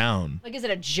them down. Is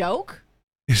it a joke?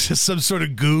 Is this some sort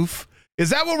of goof? Is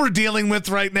that what we're dealing with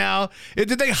right now?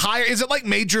 Did they hire? Is it like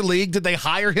Major League? Did they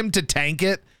hire him to tank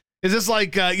it? Is this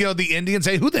like, the Indians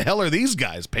say, who the hell are these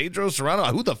guys? Pedro Serrano,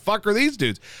 who the fuck are these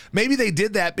dudes? Maybe they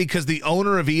did that because the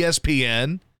owner of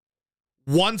ESPN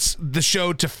wants the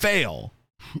show to fail.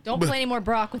 Don't play any more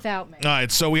Brock without me. All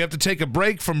right, so we have to take a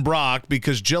break from Brock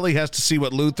because Jilly has to see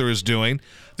what Luther is doing.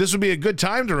 This would be a good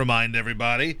time to remind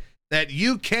everybody that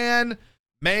you can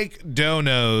make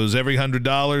donos. Every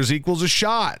 $100 equals a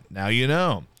shot. Now you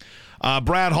know.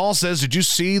 Brad Hall says, did you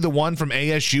see the one from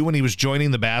ASU when he was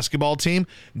joining the basketball team?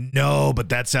 No, but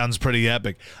that sounds pretty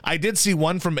epic. I did see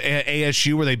one from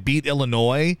ASU where they beat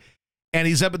Illinois, and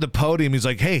he's up at the podium. He's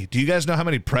like, hey, do you guys know how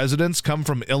many presidents come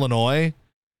from Illinois?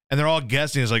 And they're all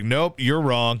guessing. He's like, nope, you're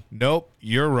wrong. Nope,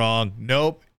 you're wrong.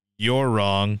 Nope, you're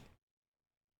wrong.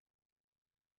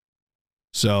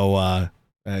 So,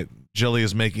 Jilly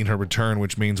is making her return,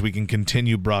 which means we can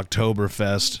continue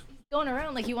Brocktoberfest. He's going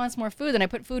around like he wants more food, then I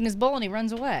put food in his bowl and he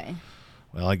runs away.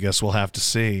 Well, I guess we'll have to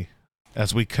see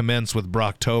as we commence with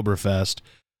Brocktoberfest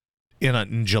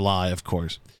in July, of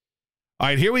course. All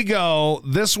right, here we go.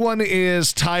 This one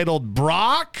is titled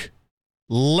Brock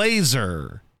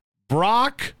Laser.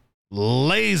 Brock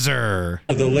Laser.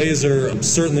 The laser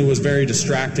certainly was very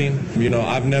distracting.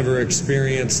 I've never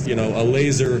experienced, a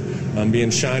laser being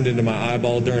shined into my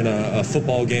eyeball during a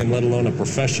football game, let alone a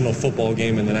professional football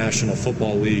game in the National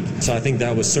Football League. So I think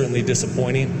that was certainly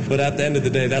disappointing. But at the end of the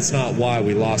day, that's not why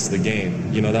we lost the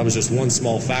game. That was just one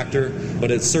small factor, but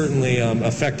it certainly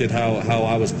affected how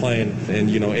I was playing and,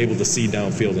 able to see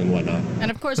downfield and whatnot.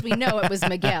 And of course, we know it was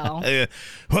Miguel.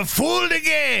 We're fooled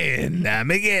again,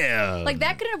 Miguel.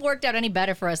 That couldn't have worked out any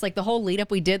better for us. The whole lead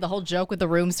up we did, the whole joke with the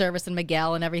room service and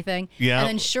Miguel and everything. Yeah. And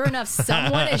then sure enough,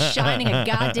 someone is shining a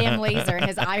goddamn laser in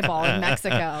his eyeball in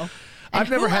Mexico. And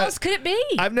who else could it be?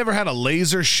 I've never had a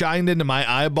laser shined into my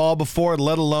eyeball before,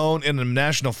 let alone in a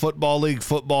National Football League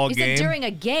football game. He said during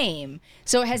a game.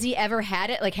 So has he ever had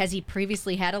it? Has he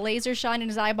previously had a laser shine in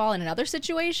his eyeball in another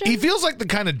situation? He feels like the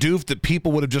kind of doof that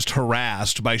people would have just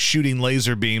harassed by shooting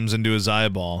laser beams into his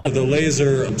eyeball. The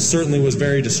laser certainly was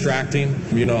very distracting.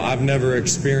 I've never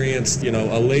experienced,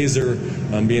 a laser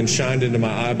being shined into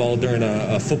my eyeball during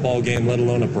a football game, let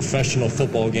alone a professional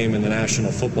football game in the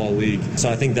National Football League. So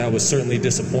I think that was certainly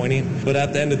disappointing. But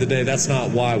at the end of the day, that's not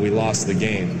why we lost the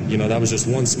game. That was just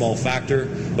one small factor,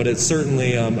 but it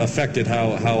certainly affected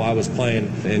how I was playing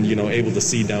and, able to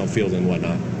see downfield and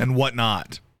whatnot. And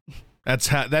whatnot.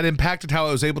 That impacted how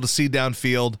I was able to see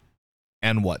downfield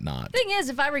and whatnot. Thing is,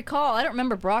 if I recall, I don't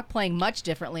remember Brock playing much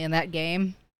differently in that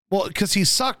game. Well, because he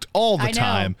sucked all the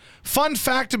time. Fun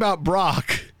fact about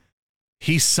Brock,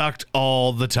 he sucked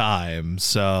all the time.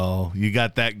 So you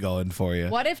got that going for you.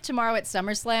 What if tomorrow at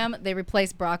SummerSlam, they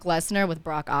replace Brock Lesnar with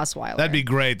Brock Osweiler? That'd be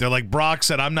great. They're like, Brock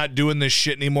said, I'm not doing this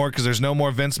shit anymore because there's no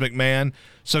more Vince McMahon.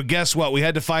 So guess what? We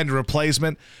had to find a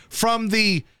replacement from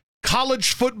the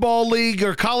College Football League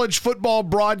or college football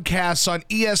broadcasts on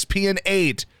ESPN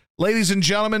 8. Ladies and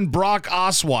gentlemen, Brock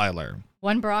Osweiler.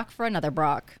 One Brock for another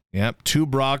Brock. Yep, 2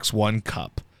 Brocks, 1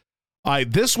 Cup. All right,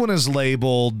 this one is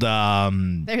labeled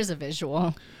There's a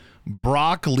visual.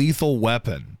 Brock Lethal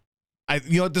Weapon.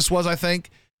 You know what this was, I think?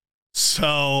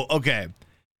 So, okay.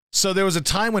 So there was a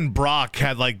time when Brock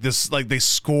had like this, like they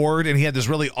scored and he had this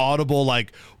really audible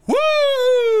like,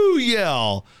 woo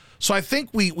yell. So I think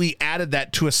we added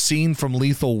that to a scene from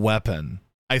Lethal Weapon,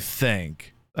 I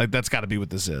think. Like, that's got to be what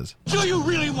this is. Do you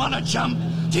really want to jump?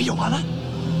 Do you want to?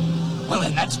 Well,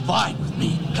 then that's fine with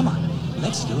me. Come on,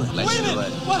 let's do it. Let's do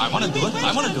it. What? I want to do it.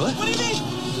 I want to do it. What do you mean?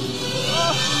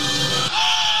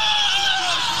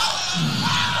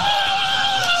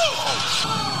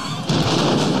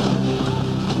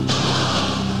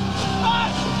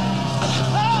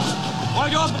 Want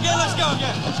to go up again? Let's go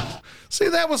again. See,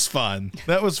 that was fun.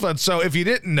 That was fun. So if you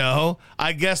didn't know,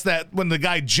 I guess that when the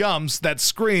guy jumps, that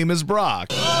scream is Brock.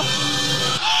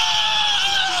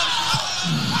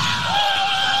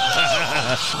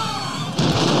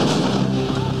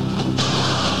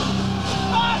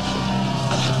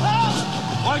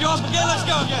 Want to go up again? Let's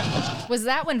go again. Was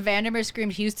that when Vandermeer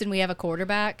screamed, Houston, we have a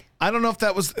quarterback? I don't know if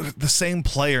that was the same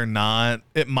play or not.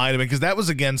 It might have been, because that was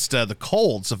against the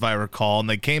Colts, if I recall, and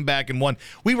they came back and won.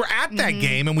 We were at that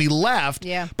game, and we left.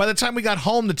 Yeah. By the time we got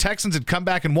home, the Texans had come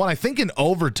back and won, I think, in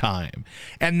overtime.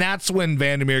 And that's when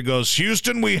Vandermeer goes,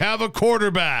 Houston, we have a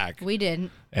quarterback. We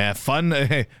didn't. Fun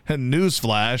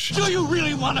newsflash. Do you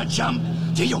really want to jump?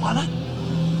 Do you want to?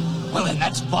 Well, then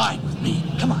that's fine with me.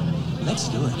 Come on, let's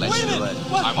do it. Let's do it.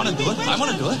 I want to do it. I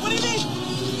want to do it. What do you mean?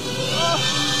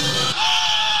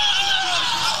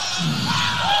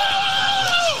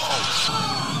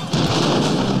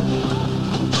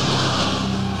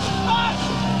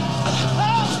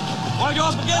 Want to go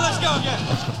up again? Let's go again.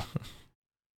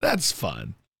 That's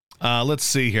fun. Let's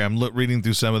see here. I'm reading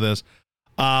through some of this.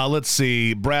 Let's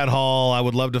see. Brad Hall, I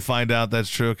would love to find out that's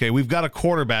true. Okay, we've got a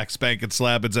quarterback, Spank and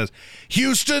Slap. It says,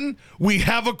 Houston, we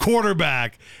have a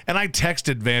quarterback. And I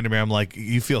texted Vandermeer. I'm like,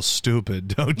 you feel stupid,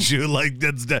 don't you? Like,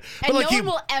 that's but And like no one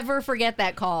will ever forget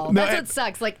that call. No, That's what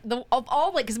sucks. Like,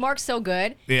 because Mark's so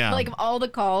good. Yeah. But, like, of all the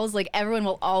calls, like, everyone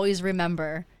will always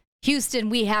remember, Houston,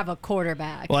 we have a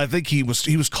quarterback. Well, I think he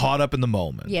was caught up in the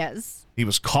moment. Yes. He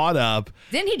was caught up.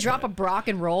 Didn't he drop a Brock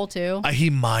and roll, too? He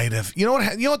might have. You know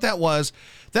what that was?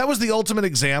 That was the ultimate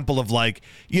example of, like,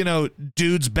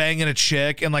 dudes banging a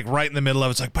chick and, like, right in the middle of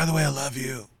it's like, by the way, I love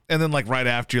you. And then, like, right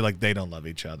after, you're like, they don't love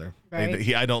each other.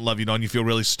 Right. I don't love you, and you feel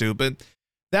really stupid.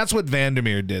 That's what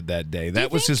Vandermeer did that day.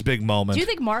 That was his big moment. Do you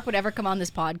think Mark would ever come on this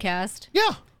podcast?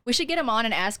 Yeah. We should get him on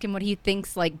and ask him what he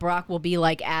thinks, like, Brock will be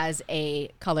like as a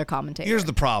color commentator. Here's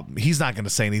the problem. He's not going to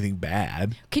say anything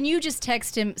bad. Can you just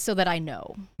text him so that I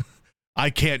know? I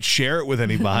can't share it with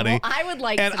anybody. Well, I would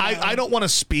like and to know. I don't want to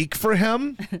speak for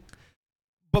him,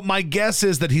 but my guess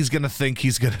is that he's going to think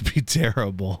he's going to be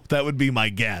terrible. That would be my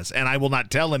guess. And I will not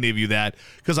tell any of you that,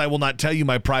 because I will not tell you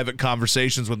my private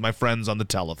conversations with my friends on the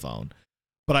telephone.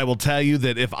 But I will tell you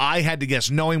that if I had to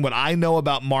guess, knowing what I know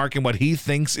about Mark and what he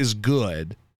thinks is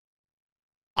good,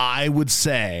 I would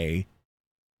say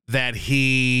that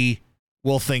he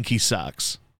will think he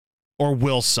sucks or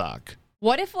will suck.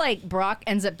 What if, like, Brock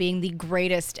ends up being the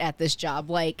greatest at this job?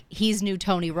 Like, he's new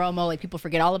Tony Romo. Like, people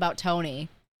forget all about Tony.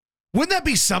 Wouldn't that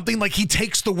be something? Like, he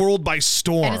takes the world by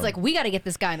storm. And it's like, we got to get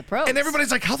this guy in the pros. And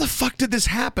everybody's like, how the fuck did this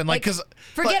happen? Like, because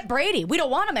forget Brady. We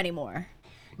don't want him anymore.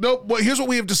 Nope. Well, here's what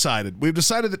we have decided. We've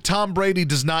decided that Tom Brady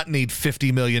does not need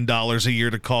 $50 million a year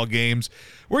to call games.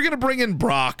 We're going to bring in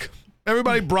Brock.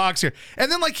 Everybody, Brock's here.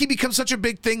 And then, like, he becomes such a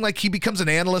big thing, like, he becomes an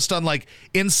analyst on, like,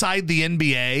 Inside the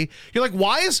NBA. You're like,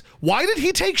 why did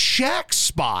he take Shaq's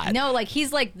spot? No, like,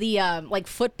 he's like the, like,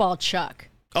 football Chuck.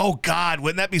 Oh, God,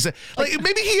 wouldn't that be so? Like,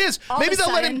 maybe he is. Maybe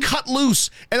they'll let him cut loose,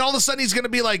 and all of a sudden he's going to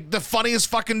be, like, the funniest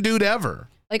fucking dude ever.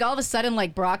 Like, all of a sudden,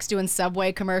 like, Brock's doing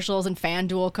Subway commercials and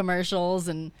FanDuel commercials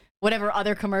and whatever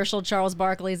other commercial Charles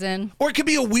Barkley's in. Or it could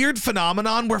be a weird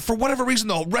phenomenon where, for whatever reason,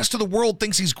 the rest of the world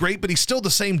thinks he's great, but he's still the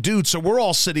same dude. So we're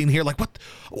all sitting here like,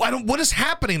 what is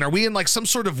happening? Are we in, like, some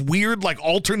sort of weird, like,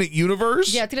 alternate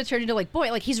universe? Yeah, it's going to turn into, like,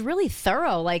 boy, like, he's really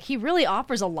thorough. Like, he really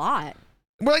offers a lot.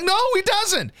 We're like, no, he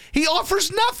doesn't. He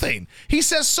offers nothing. He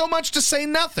says so much to say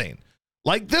nothing.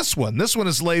 Like this one. This one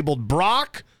is labeled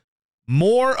Brock,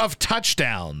 more of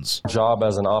touchdowns. Job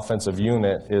as an offensive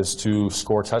unit is to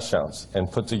score touchdowns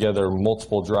and put together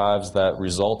multiple drives that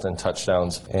result in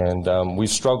touchdowns. And we've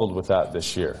struggled with that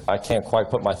this year. I can't quite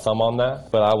put my thumb on that,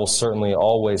 but I will certainly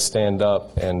always stand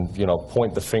up and,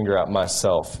 point the finger at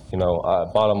myself.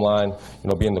 Bottom line,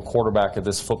 being the quarterback of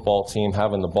this football team,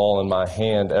 having the ball in my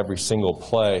hand every single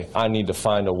play, I need to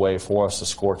find a way for us to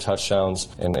score touchdowns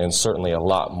and certainly a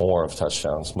lot more of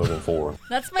touchdowns moving forward.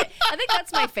 I think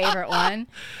that's my favorite one.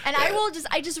 And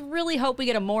I just really hope we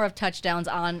get more of touchdowns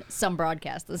on some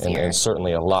broadcast this year. And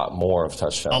certainly a lot more of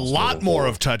touchdowns. A lot more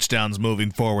of touchdowns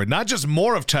moving forward. Not just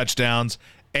more of touchdowns,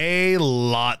 a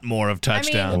lot more of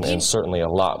touchdowns. And certainly a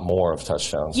lot more of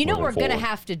touchdowns. You know what we're going to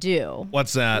have to do?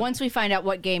 What's that? Once we find out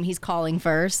what game he's calling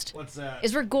first. What's that?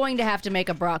 Is we're going to have to make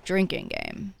a Brock drinking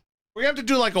game. We have to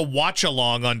do like a watch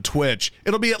along on Twitch.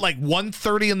 It'll be at like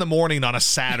 1:30 in the morning on a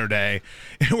Saturday.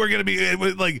 And we're going to be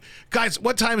like, guys,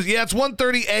 what time is it? Yeah, it's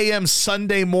 1:30 a.m.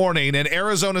 Sunday morning, and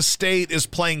Arizona State is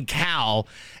playing Cal.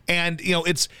 And, you know,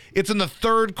 it's in the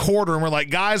third quarter, and we're like,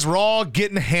 guys, we're all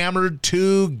getting hammered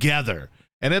together.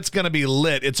 And it's going to be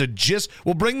lit. It's a JIS.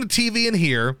 We'll bring the TV in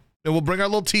here, and we'll bring our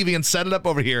little TV and set it up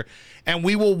over here, and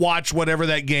we will watch whatever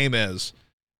that game is.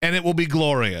 And it will be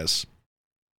glorious.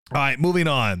 All right, moving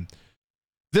on.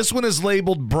 This one is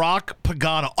labeled Brock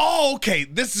Pagano. Oh, okay.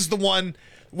 This is the one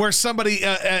where somebody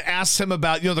asks him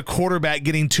about, the quarterback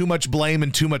getting too much blame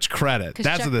and too much credit.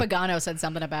 Because Chuck Pagano said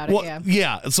something about it, yeah.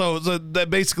 Yeah, so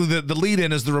basically the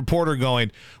lead-in is the reporter going,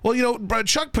 well,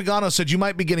 Chuck Pagano said you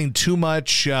might be getting too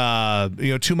much,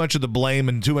 too much of the blame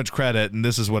and too much credit, and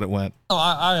this is what it went. Oh,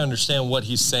 I understand what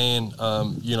he's saying,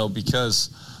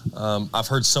 because I've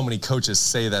heard so many coaches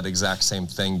say that exact same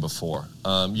thing before.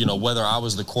 Whether I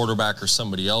was the quarterback or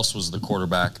somebody else was the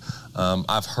quarterback,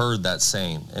 I've heard that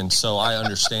saying. And so I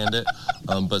understand it.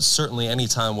 But certainly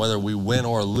anytime, whether we win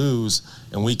or lose,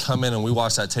 and we come in and we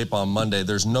watch that tape on Monday,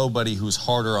 there's nobody who's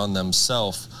harder on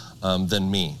themselves than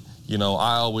me.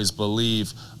 I always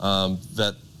believe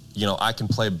that I can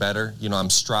play better. I'm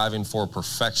striving for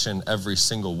perfection every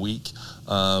single week.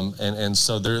 And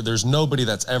so there's nobody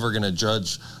that's ever going to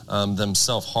judge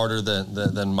themselves harder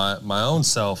than my own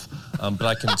self. But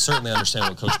I can certainly understand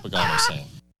what Coach Pagano is saying.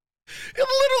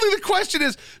 Literally, the question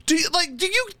is, do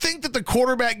you think that the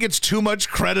quarterback gets too much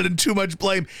credit and too much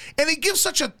blame? And he gives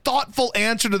such a thoughtful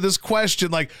answer to this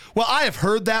question, like, well, I have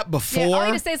heard that before. Yeah, all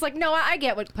you have to say is like, no, I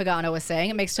get what Pagano was saying.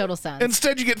 It makes total sense.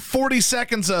 Instead, you get 40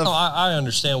 seconds of... No, I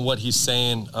understand what he's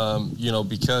saying,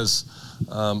 because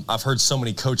I've heard so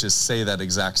many coaches say that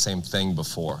exact same thing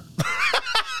before.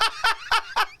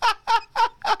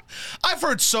 I've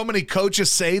heard so many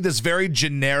coaches say this very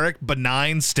generic,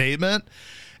 benign statement.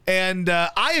 And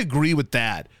I agree with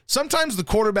that. Sometimes the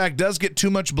quarterback does get too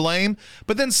much blame,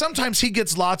 but then sometimes he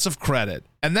gets lots of credit.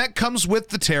 And that comes with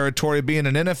the territory of being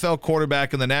an NFL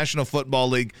quarterback in the National Football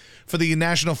League for the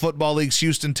National Football League's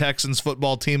Houston Texans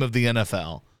football team of the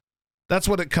NFL. That's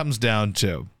what it comes down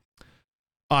to.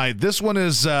 All right, this one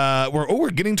is, we're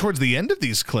getting towards the end of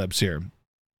these clips here.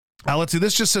 Let's see,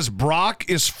 this just says Brock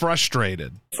is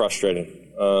frustrated. Frustrated.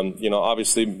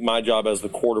 Obviously my job as the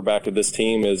quarterback of this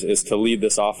team is to lead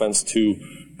this offense to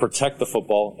protect the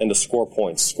football and to score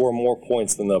more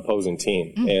points than the opposing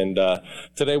team. And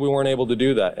today we weren't able to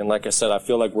do that. And like I said, I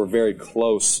feel like we're very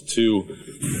close to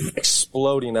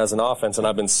exploding as an offense. And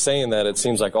I've been saying that, it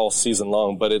seems like, all season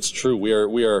long, but it's true. We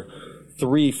are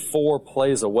 3-4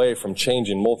 plays away from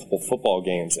changing multiple football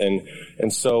games.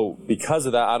 And so because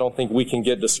of that, I don't think we can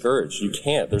get discouraged. You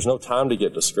can't. There's no time to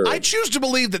get discouraged. I choose to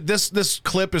believe that this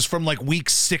clip is from like week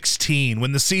 16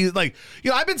 when the season,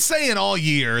 I've been saying all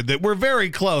year that we're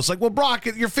very close. Like, well, Brock,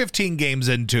 you're 15 games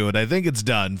into it. I think it's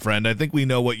done, friend. I think we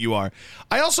know what you are.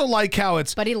 I also like how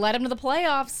it's... But he led him to the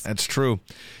playoffs. That's true.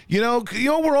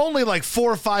 We're only like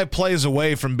 4 or 5 plays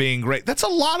away from being great. That's a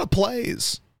lot of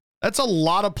plays. That's a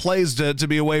lot of plays to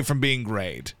be away from being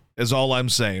great, is all I'm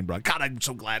saying, bro. God, I'm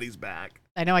so glad he's back.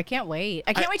 I know. I can't wait.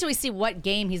 I can't wait till we see what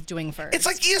game he's doing first. It's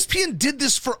like ESPN did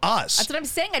this for us. That's what I'm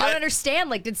saying. I don't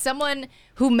understand. Like, did someone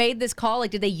who made this call,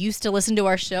 did they used to listen to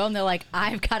our show and they're like,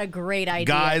 I've got a great idea.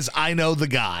 Guys, I know the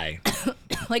guy.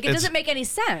 It doesn't make any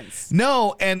sense.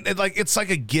 No, and it's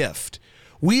like a gift.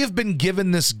 We have been given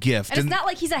this gift. And it's not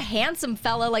like he's a handsome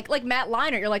fella like Matt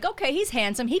Leinart. You're like, okay, he's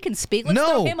handsome. He can speak. Let's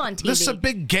throw him on TV. This is a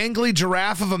big gangly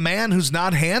giraffe of a man who's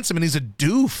not handsome, and he's a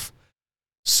doof.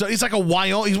 So he's like a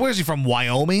Wyoming. Where is he from?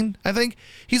 Wyoming, I think.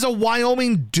 He's a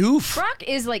Wyoming doof. Brock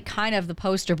is like kind of the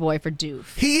poster boy for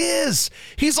doof. He is.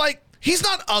 He's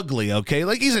not ugly, okay?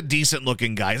 Like, he's a decent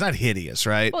looking guy. He's not hideous,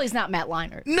 right? Well, he's not Matt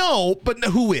Leinart. No, but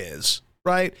who is?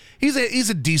 Right? He's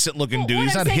a decent looking dude.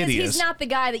 He's not hideous. He's not the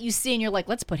guy that you see and you're like,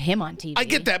 let's put him on TV. I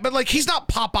get that, but he's not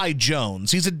Popeye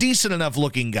Jones. He's a decent enough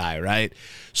looking guy, right?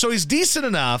 So he's decent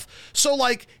enough. So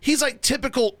he's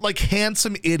typical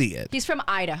handsome idiot. He's from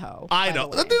Idaho.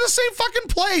 Idaho. They're the same fucking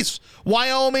place.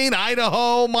 Wyoming,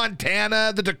 Idaho,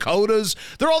 Montana, the Dakotas.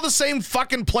 They're all the same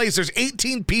fucking place. There's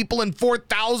 18 people and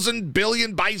 4,000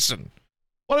 billion bison.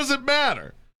 What does it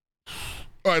matter?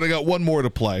 All right, I got one more to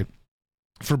play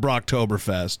for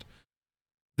Brocktoberfest.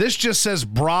 This just says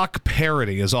Brock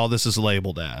parody is all this is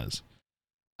labeled as.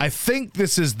 I think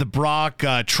this is the Brock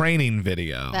training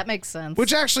video. That makes sense.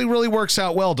 Which actually really works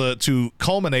out well to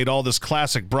culminate all this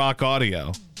classic Brock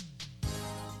audio.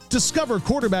 Discover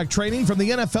quarterback training from the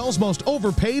NFL's most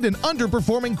overpaid and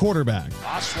underperforming quarterback.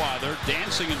 Osweiler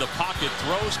dancing in the pocket,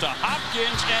 throws to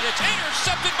Hopkins, and it's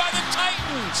intercepted by the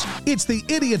Titans. It's the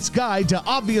Idiot's Guide to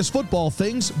Obvious Football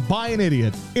Things by an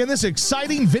Idiot. In this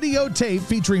exciting videotape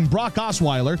featuring Brock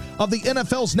Osweiler of the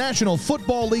NFL's National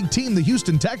Football League team, the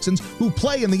Houston Texans, who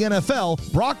play in the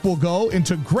NFL, Brock will go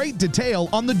into great detail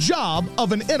on the job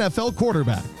of an NFL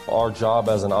quarterback. Our job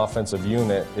as an offensive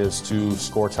unit is to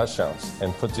score touchdowns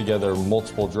and put together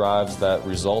multiple drives that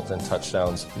result in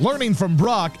touchdowns. Learning from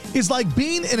Brock is like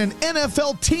being in an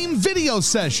NFL team video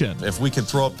session. If we could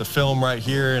throw up the film right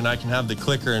here and I can have the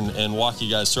clicker and walk you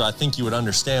guys through, I think you would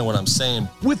understand what I'm saying.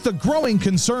 With the growing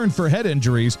concern for head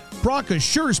injuries, Brock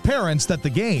assures parents that the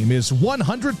game is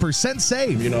 100%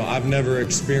 safe. You know, I've never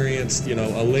experienced,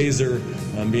 a laser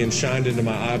being shined into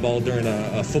my eyeball during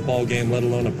a football game, let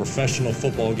alone a professional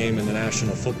football game in the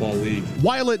National Football League.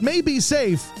 While it may be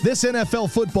safe, this NFL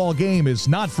football game is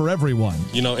not for everyone.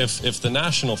 You know, if the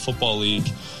National Football League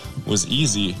was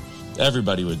easy,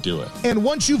 everybody would do it. And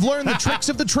once you've learned the tricks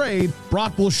of the trade,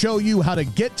 Brock will show you how to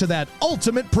get to that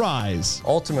ultimate prize.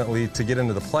 Ultimately, to get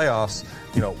into the playoffs,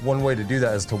 one way to do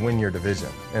that is to win your division.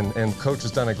 And Coach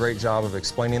has done a great job of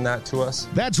explaining that to us.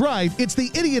 That's right. It's the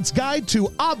Idiot's Guide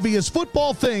to Obvious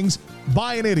Football Things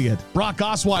by an Idiot. Brock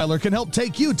Osweiler can help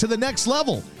take you to the next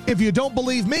level. If you don't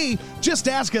believe me, just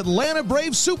ask Atlanta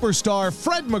Braves superstar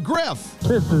Fred McGriff.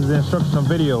 This is the instructional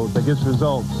video that gets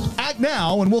results. Act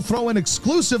now, and we'll throw in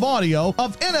exclusive audio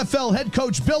of NFL head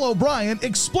coach Bill O'Brien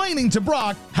explaining to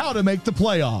Brock how to make the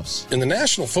playoffs. In the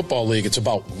National Football League, it's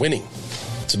about winning.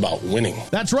 It's about winning.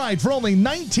 That's right. For only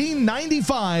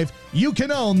 $19.95, you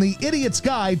can own the Idiot's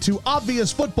Guide to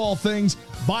Obvious Football Things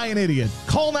by an Idiot.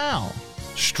 Call now.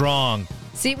 Strong.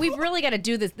 See, we've really got to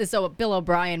do this Bill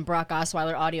O'Brien, Brock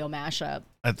Osweiler audio mashup.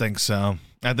 I think so.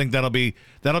 I think that'll be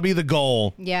the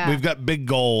goal. Yeah. We've got big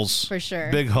goals. For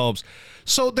sure. Big hopes.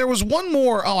 So there was one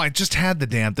more. Oh, I just had the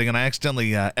damn thing and I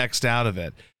accidentally X'd out of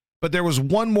it. But there was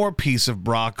one more piece of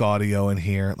Brock audio in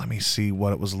here. Let me see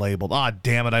what it was labeled. Ah,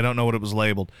 damn it. I don't know what it was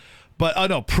labeled. But, oh,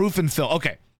 no, proof and film.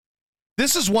 Okay.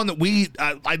 This is one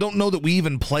that I don't know that we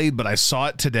even played, but I saw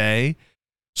it today.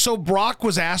 So Brock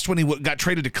was asked when he got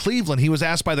traded to Cleveland, he was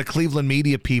asked by the Cleveland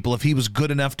media people if he was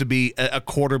good enough to be a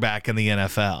quarterback in the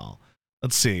NFL.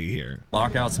 Let's see here.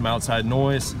 Block out some outside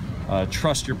noise,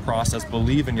 trust your process,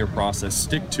 believe in your process,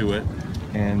 stick to it,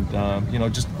 and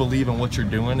just believe in what you're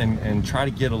doing and try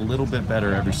to get a little bit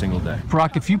better every single day.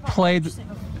 Brock, if you play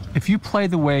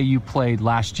the way you played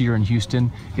last year in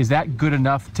Houston, is that good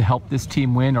enough to help this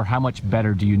team win, or how much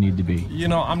better do you need to be?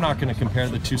 I'm not going to compare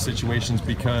the two situations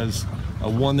because,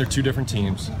 one, they're two different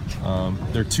teams.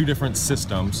 They're two different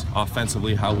systems,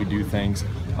 offensively, how we do things.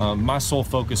 My sole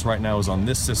focus right now is on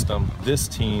this system, this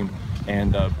team,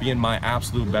 and being my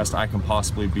absolute best I can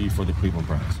possibly be for the Cleveland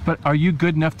Browns. But are you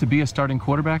good enough to be a starting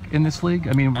quarterback in this league?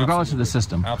 I mean, regardless of the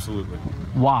system. Absolutely.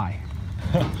 Why?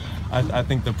 I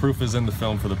think the proof is in the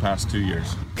film for the past 2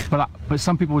 years. But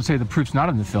some people would say the proof's not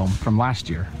in the film from last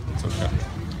year. It's okay.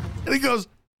 And he goes,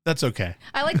 that's okay.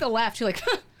 I like the laugh. You're like,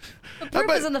 the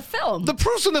proof is in the film. The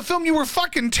proof's in the film. You were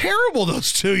fucking terrible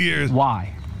those 2 years.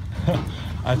 Why?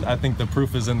 I think the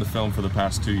proof is in the film for the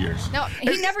past 2 years. No,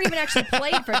 he never even actually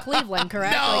played for Cleveland,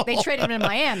 correct? No. Like, they traded him in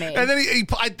Miami. And then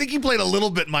I think he played a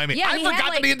little bit in Miami. Yeah, I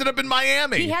forgot that he ended up in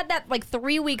Miami. He had that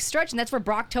 3-week stretch, and that's where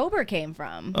Brocktober came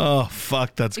from. Oh,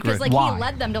 fuck, that's because, great. He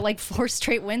led them to 4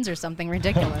 straight wins or something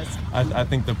ridiculous. I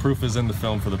think the proof is in the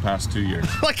film for the past 2 years.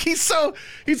 he's so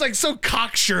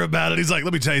cocksure about it. He's like,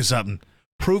 let me tell you something.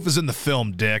 Proof is in the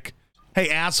film, dick.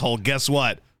 Hey, asshole, guess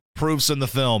what? Proof's in the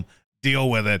film.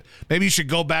 Deal with it. Maybe you should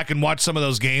go back and watch some of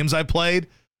those games I played.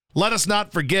 Let us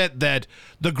not forget that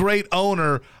the great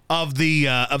owner of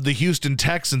the Houston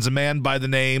Texans, a man by the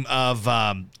name of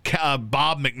Bob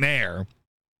McNair.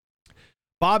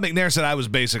 Bob McNair said I was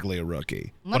basically a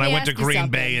rookie when I went to Green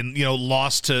Bay and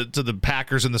lost to the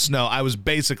Packers in the snow. I was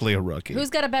basically a rookie.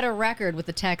 Who's got a better record with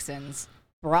the Texans,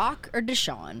 Brock or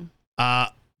Deshaun?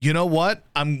 You know what?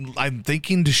 I'm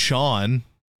thinking Deshaun.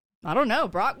 I don't know.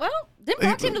 Brock. Well, didn't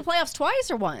Brock get into the playoffs twice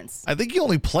or once? I think he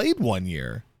only played 1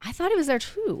 year. I thought he was there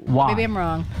too. Why? Maybe I'm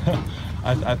wrong.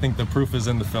 I think the proof is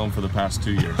in the film for the past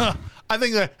 2 years. I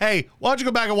think that, hey, why don't you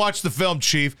go back and watch the film,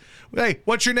 Chief? Hey,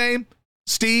 what's your name?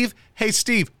 Steve? Hey,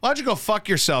 Steve, why don't you go fuck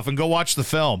yourself and go watch the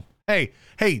film? Hey,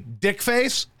 dick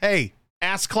face? Hey,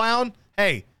 ass clown?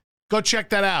 Hey, go check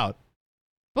that out.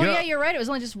 Well, yeah, you're right. It was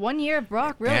only just 1 year of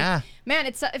Brock, really. Yeah. Man,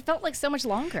 it felt like so much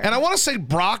longer. And I want to say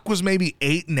Brock was maybe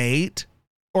 8-8.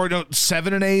 Or no,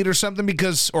 7-8 or something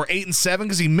or 8-7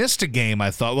 because he missed a game.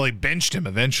 I thought. Well, he benched him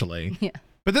eventually. Yeah.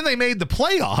 But then they made the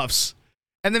playoffs,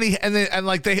 and then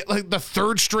the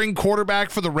third string quarterback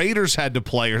for the Raiders had to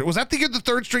play. Was that the year the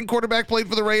third string quarterback played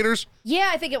for the Raiders? Yeah,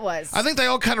 I think it was. I think they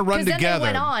all kind of run together. Then they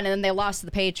went on, and then they lost to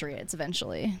the Patriots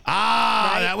eventually.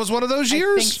 Right? That was one of those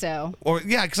years. I think so. Or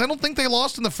yeah, because I don't think they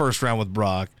lost in the first round with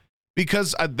Brock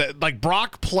because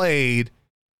Brock played.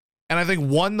 And I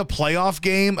think won the playoff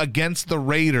game against the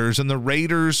Raiders, and the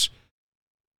Raiders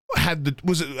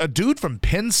was it a dude from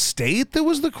Penn State that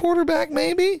was the quarterback,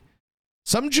 maybe?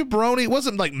 Some jabroni. It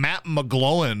wasn't like Matt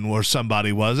McGloin or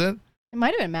somebody, was it? It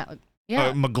might have been Matt.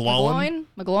 Yeah.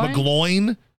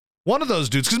 McGloin. One of those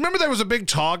dudes. Because remember there was a big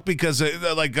talk because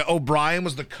O'Brien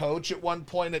was the coach at one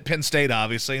point at Penn State,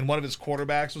 obviously, and one of his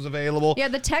quarterbacks was available. Yeah,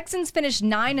 the Texans finished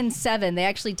 9-7. They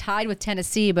actually tied with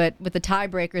Tennessee, but with the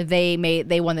tiebreaker,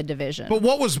 they won the division. But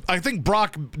I think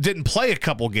Brock didn't play a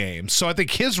couple games, so I think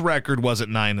his record was at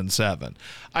 9-7.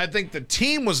 I think the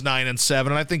team was 9-7,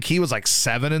 and I think he was like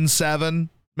 7-7,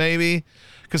 maybe,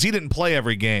 because he didn't play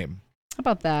every game. How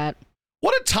about that?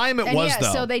 What a time it was,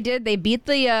 though. So they beat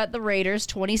the Raiders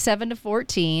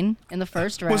 27-14 in the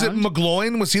first round. Was it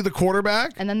McGloin? Was he the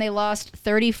quarterback? And then they lost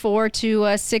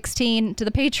 34-16 to the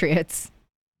Patriots.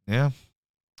 Yeah.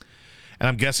 And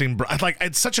I'm guessing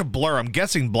it's such a blur. I'm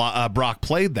guessing Brock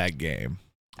played that game,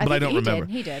 but I don't remember.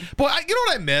 He did. But you know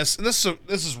what I miss? And this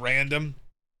is random.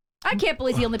 I can't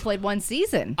believe he only played one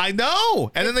season. I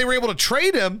know. And then they were able to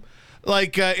trade him in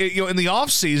the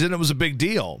offseason. It was a big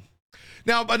deal.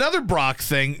 Now, another Brock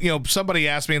thing, somebody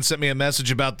asked me and sent me a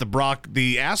message about the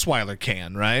Assweiler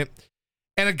can, right?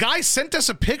 And a guy sent us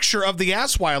a picture of the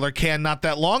Assweiler can not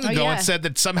that long ago and said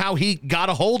that somehow he got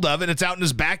a hold of it and it's out in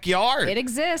his backyard. It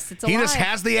exists. It's alive. He just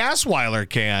has the Assweiler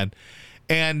can.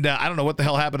 And I don't know what the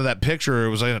hell happened to that picture. It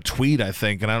was in a tweet, I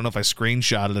think, and I don't know if I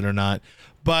screenshotted it or not.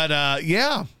 But,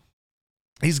 yeah,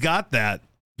 he's got that.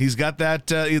 He's got that.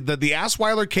 The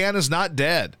Assweiler can is not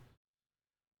dead.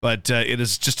 But it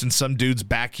is just in some dude's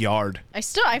backyard. I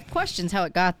have questions how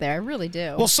it got there. I really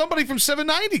do. Well, somebody from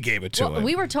 790 gave it to him.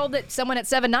 We were told that someone at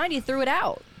 790 threw it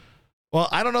out. Well,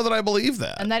 I don't know that I believe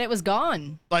that. And that it was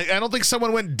gone. I don't think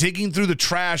someone went digging through the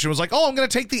trash and was like, oh, I'm going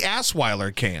to take the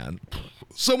Assweiler can.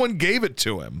 Someone gave it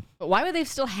to him. But why would they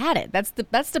still had it? That's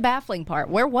the baffling part.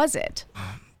 Where was it?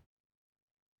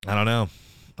 I don't know.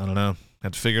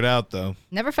 Had to figure it out, though.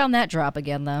 Never found that drop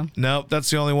again, though. No,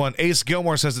 that's the only one. Ace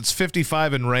Gilmore says it's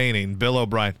 55 and raining. Bill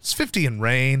O'Brien. It's 50 and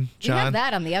rain, John. You have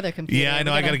that on the other computer. Yeah, I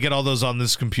know. I got to get all those on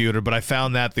this computer, but I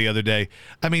found that the other day.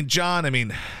 I mean,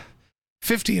 John,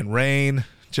 50 and rain,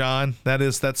 John,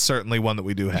 that's certainly one that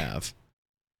we do have.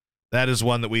 That is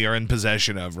one that we are in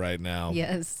possession of right now.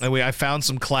 Yes. And I found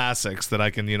some classics that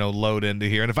I can, load into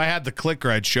here. And if I had the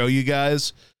clicker, I'd show you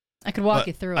guys. I could walk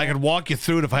you through it. I could walk you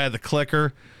through it if I had the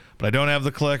clicker. But I don't have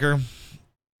the clicker.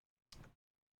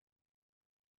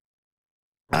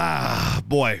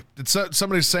 Boy. Did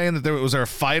somebody saying that was there a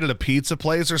fight at a pizza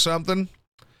place or something?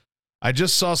 I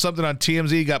just saw something on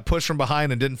TMZ, got pushed from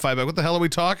behind and didn't fight back. What the hell are we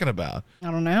talking about? I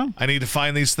don't know. I need to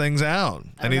find these things out.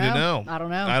 I need to know. I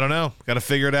don't know. Got to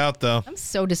figure it out, though. I'm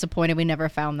so disappointed we never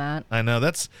found that. I know.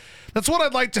 That's what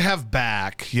I'd like to have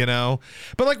back,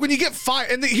 But when you get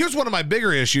fired, and here's one of my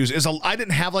bigger issues is I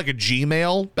didn't have a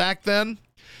Gmail back then.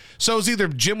 So it was either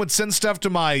Jim would send stuff to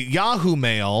my Yahoo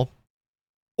mail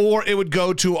or it would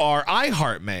go to our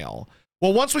iHeart mail.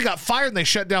 Well, once we got fired and they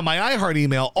shut down my iHeart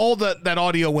email, all that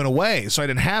audio went away, so I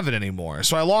didn't have it anymore.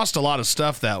 So I lost a lot of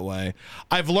stuff that way.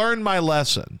 I've learned my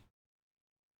lesson.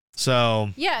 So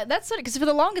yeah, that's what, because for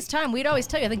the longest time, we'd always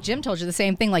tell you, I think Jim told you the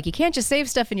same thing, you can't just save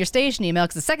stuff in your station email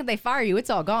because the second they fire you, it's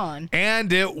all gone.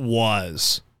 And it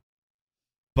was.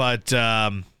 But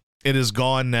it is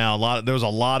gone now. There was a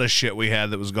lot of shit we had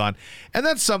that was gone, and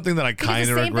that's something that I kind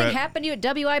of regret. The same thing happened to you at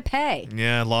WI Pay.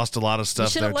 Yeah, I lost a lot of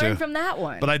stuff there too. You should have learned from that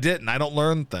one. But I didn't. I don't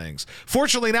learn things.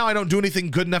 Fortunately, now I don't do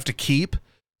anything good enough to keep,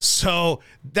 so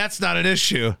that's not an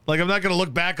issue. I'm not going to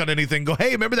look back on anything and go,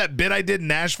 hey, remember that bit I did in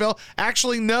Nashville?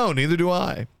 Actually, no, neither do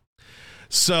I.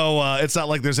 So it's not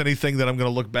like there's anything that I'm going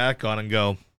to look back on and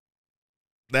go,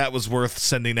 that was worth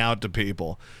sending out to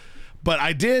people. But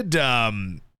I did.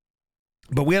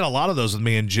 But we had a lot of those with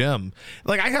me and Jim.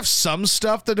 I have some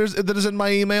stuff that is in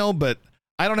my email, but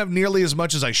I don't have nearly as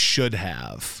much as I should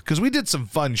have because we did some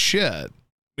fun shit.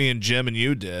 Me and Jim and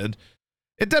you did.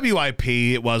 At WIP,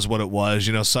 it was what it was.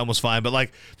 Some was fine, but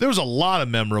there was a lot of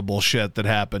memorable shit that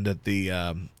happened at the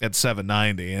at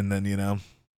 790, and then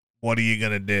what are you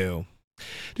gonna do?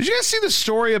 Did you guys see the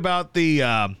story about the,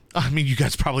 I mean, you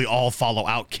guys probably all follow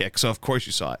Outkick, so of course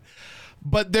you saw it.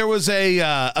 But there was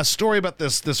a story about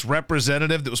this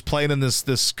representative that was playing in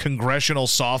this congressional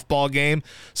softball game,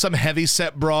 some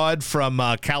heavyset broad from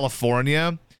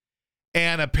California,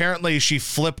 and apparently she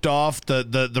flipped off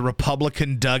the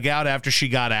Republican dugout after she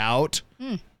got out.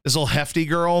 This little hefty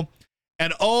girl.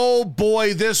 And oh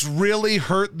boy, this really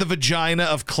hurt the vagina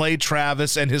of Clay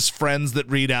Travis and his friends that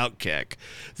read Outkick.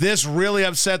 This really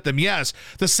upset them. Yes,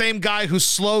 the same guy whose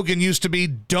slogan used to be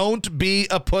 "Don't be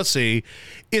a pussy"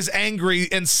 is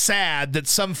angry and sad that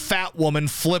some fat woman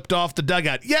flipped off the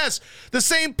dugout. Yes, the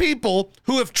same people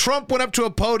who, if Trump went up to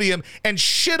a podium and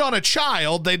shit on a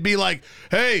child, they'd be like,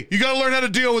 "Hey, you got to learn how to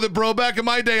deal with it, bro. Back in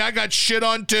my day, I got shit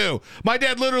on too. My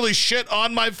dad literally shit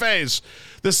on my face."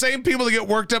 The same people that get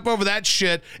worked up over that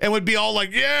shit and would be all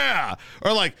like, yeah,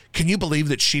 or like, can you believe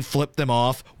that she flipped them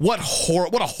off? What a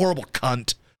horrible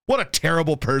cunt. What a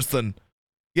terrible person.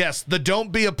 Yes, the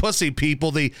don't be a pussy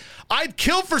people, the I'd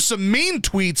kill for some mean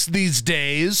tweets these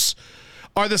days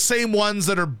are the same ones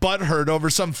that are butthurt over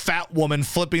some fat woman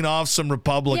flipping off some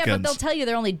Republicans. Yeah, but they'll tell you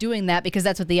they're only doing that because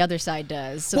that's what the other side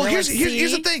does. So well, here's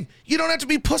the thing. You don't have to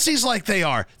be pussies like they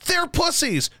are. They're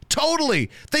pussies.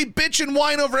 Totally. They bitch and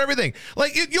whine over everything.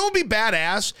 Like, you would be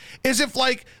badass is if,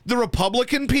 like, the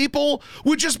Republican people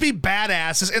would just be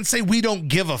badasses and say, we don't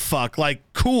give a fuck. Like,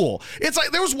 cool. It's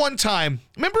like, there was one time,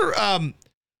 remember,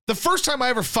 the first time I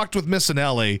ever fucked with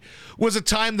Missinelli was a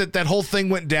time that whole thing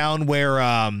went down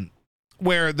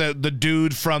where the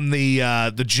dude from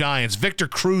the Giants, Victor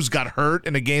Cruz, got hurt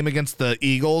in a game against the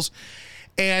Eagles,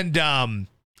 and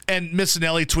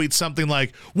Missinelli tweets something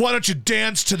like, "Why don't you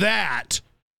dance to that?"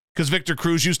 Because Victor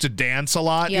Cruz used to dance a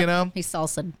lot, you know. He's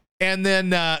salsa. And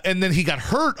then he got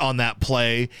hurt on that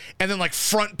play, and then like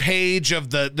front page of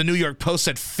the New York Post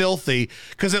said filthy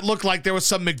because it looked like there was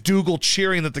some McDougal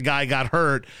cheering that the guy got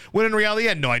hurt, when in reality he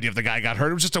had no idea if the guy got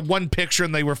hurt. It was just a one picture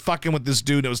and they were fucking with this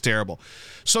dude and it was terrible.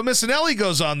 So Missinelli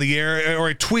goes on the air, or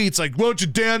he tweets like, "Why don't you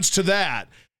dance to that?"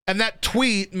 And that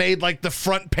tweet made like the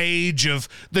front page of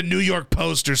the New York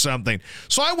Post or something.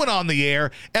 So I went on the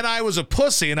air and I was a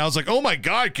pussy and I was like, "Oh my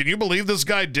God, can you believe this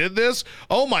guy did this?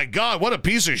 Oh my God, what a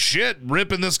piece of shit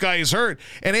ripping this guy is hurt."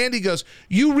 And Andy goes,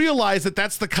 "You realize that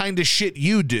that's the kind of shit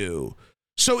you do.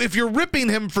 So if you're ripping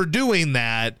him for doing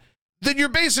that, then you're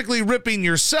basically ripping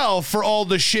yourself for all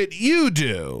the shit you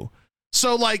do.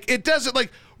 So like, it doesn't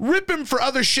like, rip him for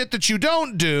other shit that you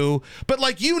don't do, but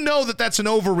like, you know that that's an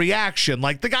overreaction.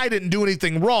 Like, the guy didn't do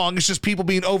anything wrong. It's just people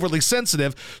being overly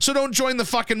sensitive. So don't join the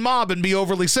fucking mob and be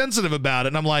overly sensitive about it."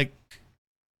 And I'm like,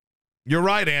 you're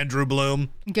right, Andrew Bloom.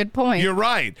 Good point. You're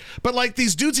right. But like,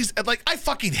 these dudes, like, I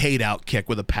fucking hate Outkick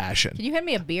with a passion. Can you hand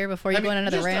me a beer before you go on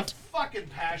another rant? Just a fucking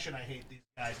passion. I hate these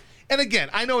guys. And again,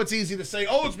 I know it's easy to say,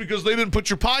 "Oh, it's because they didn't put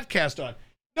your podcast on."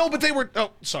 No, but they were,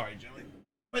 oh, sorry, Joey.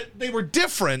 But they were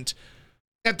different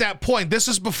at that point. This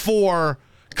is before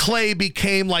Clay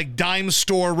became like dime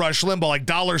store Rush Limbaugh, like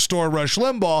dollar store Rush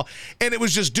Limbaugh. And it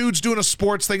was just dudes doing a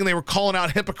sports thing and they were calling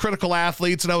out hypocritical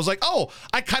athletes. And I was like, oh,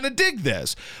 I kind of dig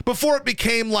this. Before it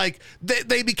became like,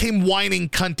 they became whining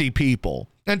cunty people.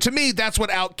 And to me, that's what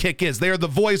Outkick is. They are the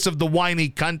voice of the whiny,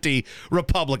 cunty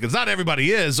Republicans. Not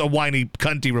everybody is a whiny,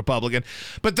 cunty Republican,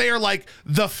 but they are like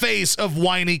the face of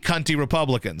whiny, cunty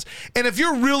Republicans. And if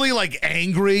you're really like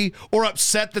angry or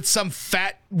upset that some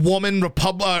fat woman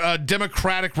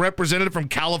Democratic representative from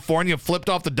California flipped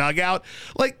off the dugout,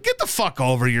 like, get the fuck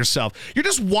over yourself. You're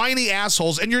just whiny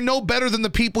assholes, and you're no better than the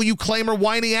people you claim are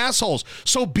whiny assholes.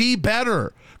 So be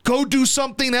better. Go do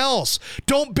something else.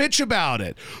 Don't bitch about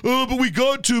it. "Oh, but we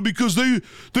got to because they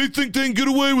think they can get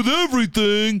away with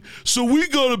everything. So we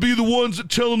got to be the ones that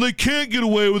tell them they can't get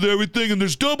away with everything and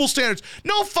there's double standards."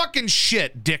 No fucking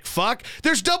shit, dick fuck.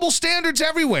 There's double standards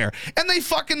everywhere and they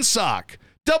fucking suck.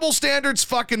 Double standards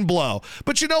fucking blow.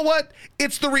 But you know what?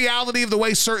 It's the reality of the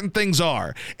way certain things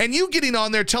are. And you getting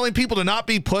on there telling people to not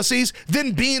be pussies,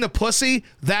 then being a pussy,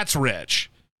 that's rich.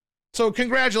 So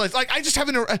congratulations. Like, I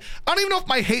don't even know if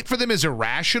my hate for them is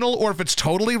irrational or if it's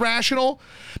totally rational,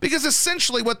 because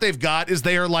essentially what they've got is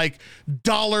they are like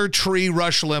Dollar Tree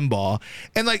Rush Limbaugh,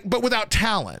 and like, but without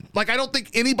talent. Like, I don't think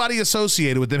anybody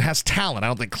associated with them has talent. I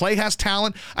don't think Clay has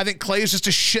talent. I think Clay is just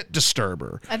a shit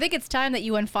disturber. I think it's time that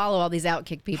you unfollow all these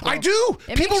Outkick people. I do.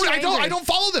 I don't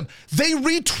follow them. They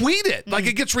retweet it. Like,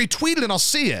 it gets retweeted and I'll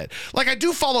see it. Like, I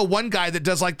do follow one guy that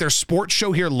does like their sports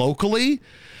show here locally.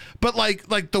 But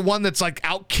like the one that's like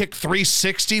Outkick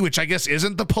 360, which I guess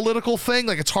isn't the political thing.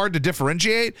 Like it's hard to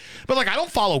differentiate. But like I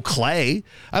don't follow Clay.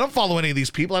 I don't follow any of these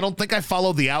people. I don't think I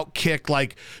follow the Outkick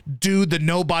like dude, the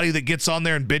nobody that gets on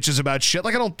there and bitches about shit.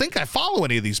 Like I don't think I follow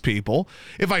any of these people.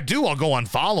 If I do, I'll go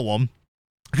unfollow them.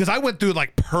 Because I went through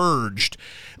like purged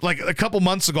like a couple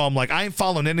months ago. I'm like, I ain't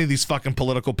following any of these fucking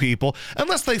political people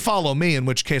unless they follow me, in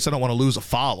which case I don't want to lose a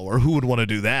follower. Who would want to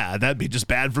do that? That'd be just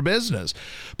bad for business.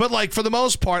 But like for the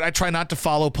most part, I try not to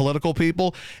follow political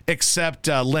people except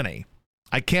Lenny.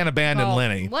 I can't abandon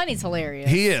Lenny. Lenny's hilarious.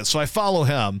 He is. So I follow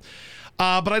him.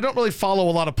 But I don't really follow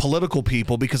a lot of political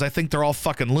people because I think they're all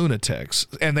fucking lunatics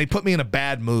and they put me in a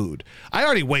bad mood. I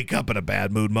already wake up in a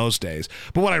bad mood most days.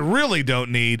 But what I really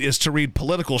don't need is to read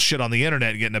political shit on the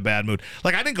internet and get in a bad mood.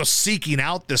 Like I didn't go seeking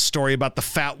out this story about the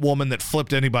fat woman that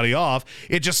flipped anybody off.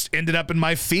 It just ended up in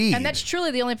my feed. And that's truly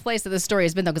the only place that this story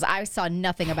has been, though, because I saw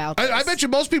nothing about this. I bet you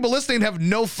most people listening have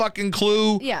no fucking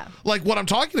clue like what I'm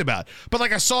talking about. But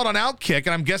like I saw it on Outkick, and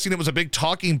I'm guessing it was a big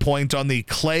talking point on the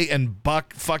Clay and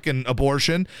Buck fucking abortion.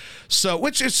 So,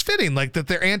 which is fitting, like that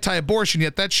they're anti-abortion,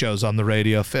 yet that show's on the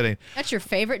radio. Fitting. That's your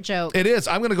favorite joke. It is.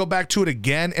 I'm going to go back to it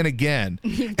again and again.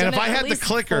 And if I had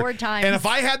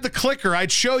the clicker,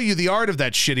 I'd show you the art of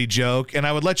that shitty joke, and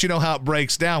I would let you know how it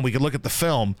breaks down. We could look at the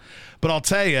film, but I'll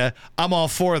tell you, I'm all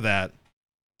for that.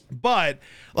 But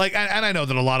like, and I know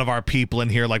that a lot of our people in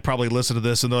here like probably listen to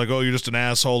this and they're like, oh, you're just an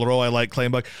asshole, or oh, I like Clay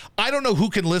and Buck. I don't know who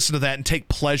can listen to that and take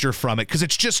pleasure from it because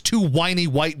it's just two whiny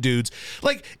white dudes.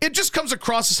 Like it just comes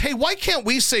across as, hey, why can't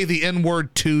we say the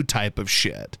N-word too type of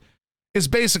shit? Is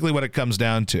basically what it comes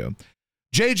down to.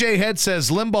 JJ Head says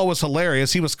Limbaugh was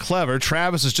hilarious. He was clever.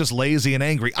 Travis is just lazy and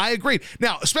angry. I agree.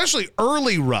 Now, especially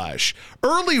Early Rush.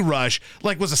 Early Rush,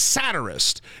 like, was a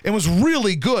satirist and was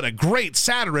really good, a great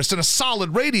satirist and a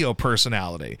solid radio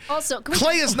personality. Also,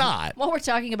 Clay is not. While we're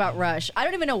talking about Rush, I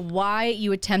don't even know why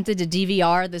you attempted to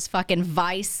DVR this fucking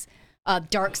Vice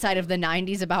Dark Side of the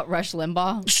 90s about Rush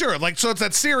Limbaugh. Sure, like, so it's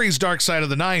that series Dark Side of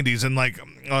the 90s, and like,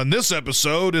 on this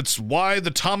episode, it's why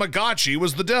the Tamagotchi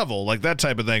was the devil, like that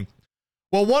type of thing.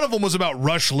 Well, one of them was about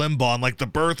Rush Limbaugh and like the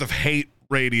birth of hate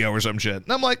radio or some shit.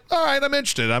 And I'm like, all right, I'm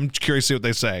interested. I'm curious to see what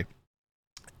they say.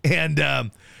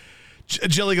 And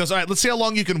Jilly goes, all right, let's see how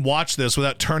long you can watch this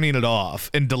without turning it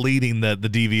off and deleting the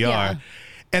DVR. Yeah.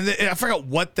 And I forgot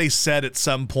what they said at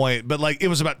some point, but like it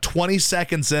was about 20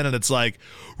 seconds in and it's like,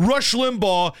 Rush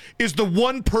Limbaugh is the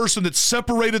one person that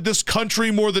separated this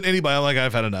country more than anybody. I'm like,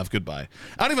 I've had enough. Goodbye.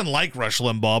 I don't even like Rush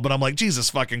Limbaugh, but I'm like, Jesus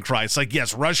fucking Christ. Like,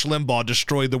 yes, Rush Limbaugh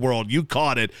destroyed the world. You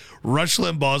caught it. Rush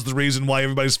Limbaugh is the reason why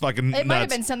everybody's fucking nuts. It might have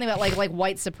been something about like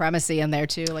white supremacy in there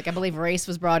too. Like I believe race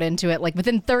was brought into it like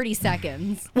within 30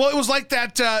 seconds. Well, it was like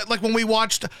that, like when we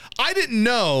watched, I didn't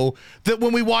know that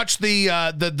when we watched the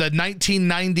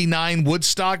 1999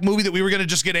 Woodstock movie that we were going to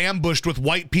just get ambushed with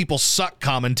white people suck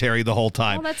commentary the whole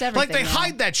time. Well, that's everything. Like they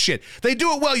hide that shit. They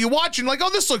do it well. You watch and like, oh,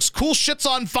 this looks cool. Shit's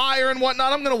on fire and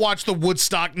whatnot. I'm going to watch the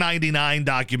Woodstock 99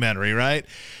 documentary, right?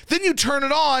 Then you turn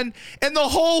it on and the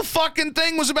whole fucking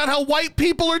thing was about how white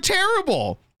people are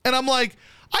terrible. And I'm like,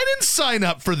 I didn't sign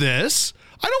up for this.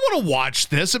 I don't want to watch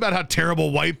this about how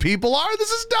terrible white people are. This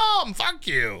is dumb. Fuck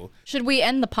you. Should we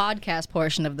end the podcast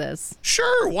portion of this?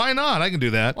 Sure. Why not? I can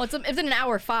do that. Well, it's in an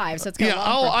hour 5, so it's going to be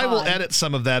I will edit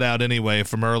some of that out anyway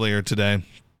from earlier today.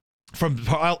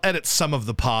 I'll edit some of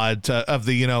the pod of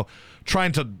the,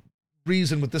 trying to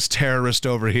reason with this terrorist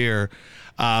over here.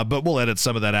 But we'll edit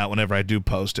some of that out whenever I do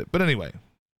post it. But anyway,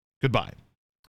 goodbye.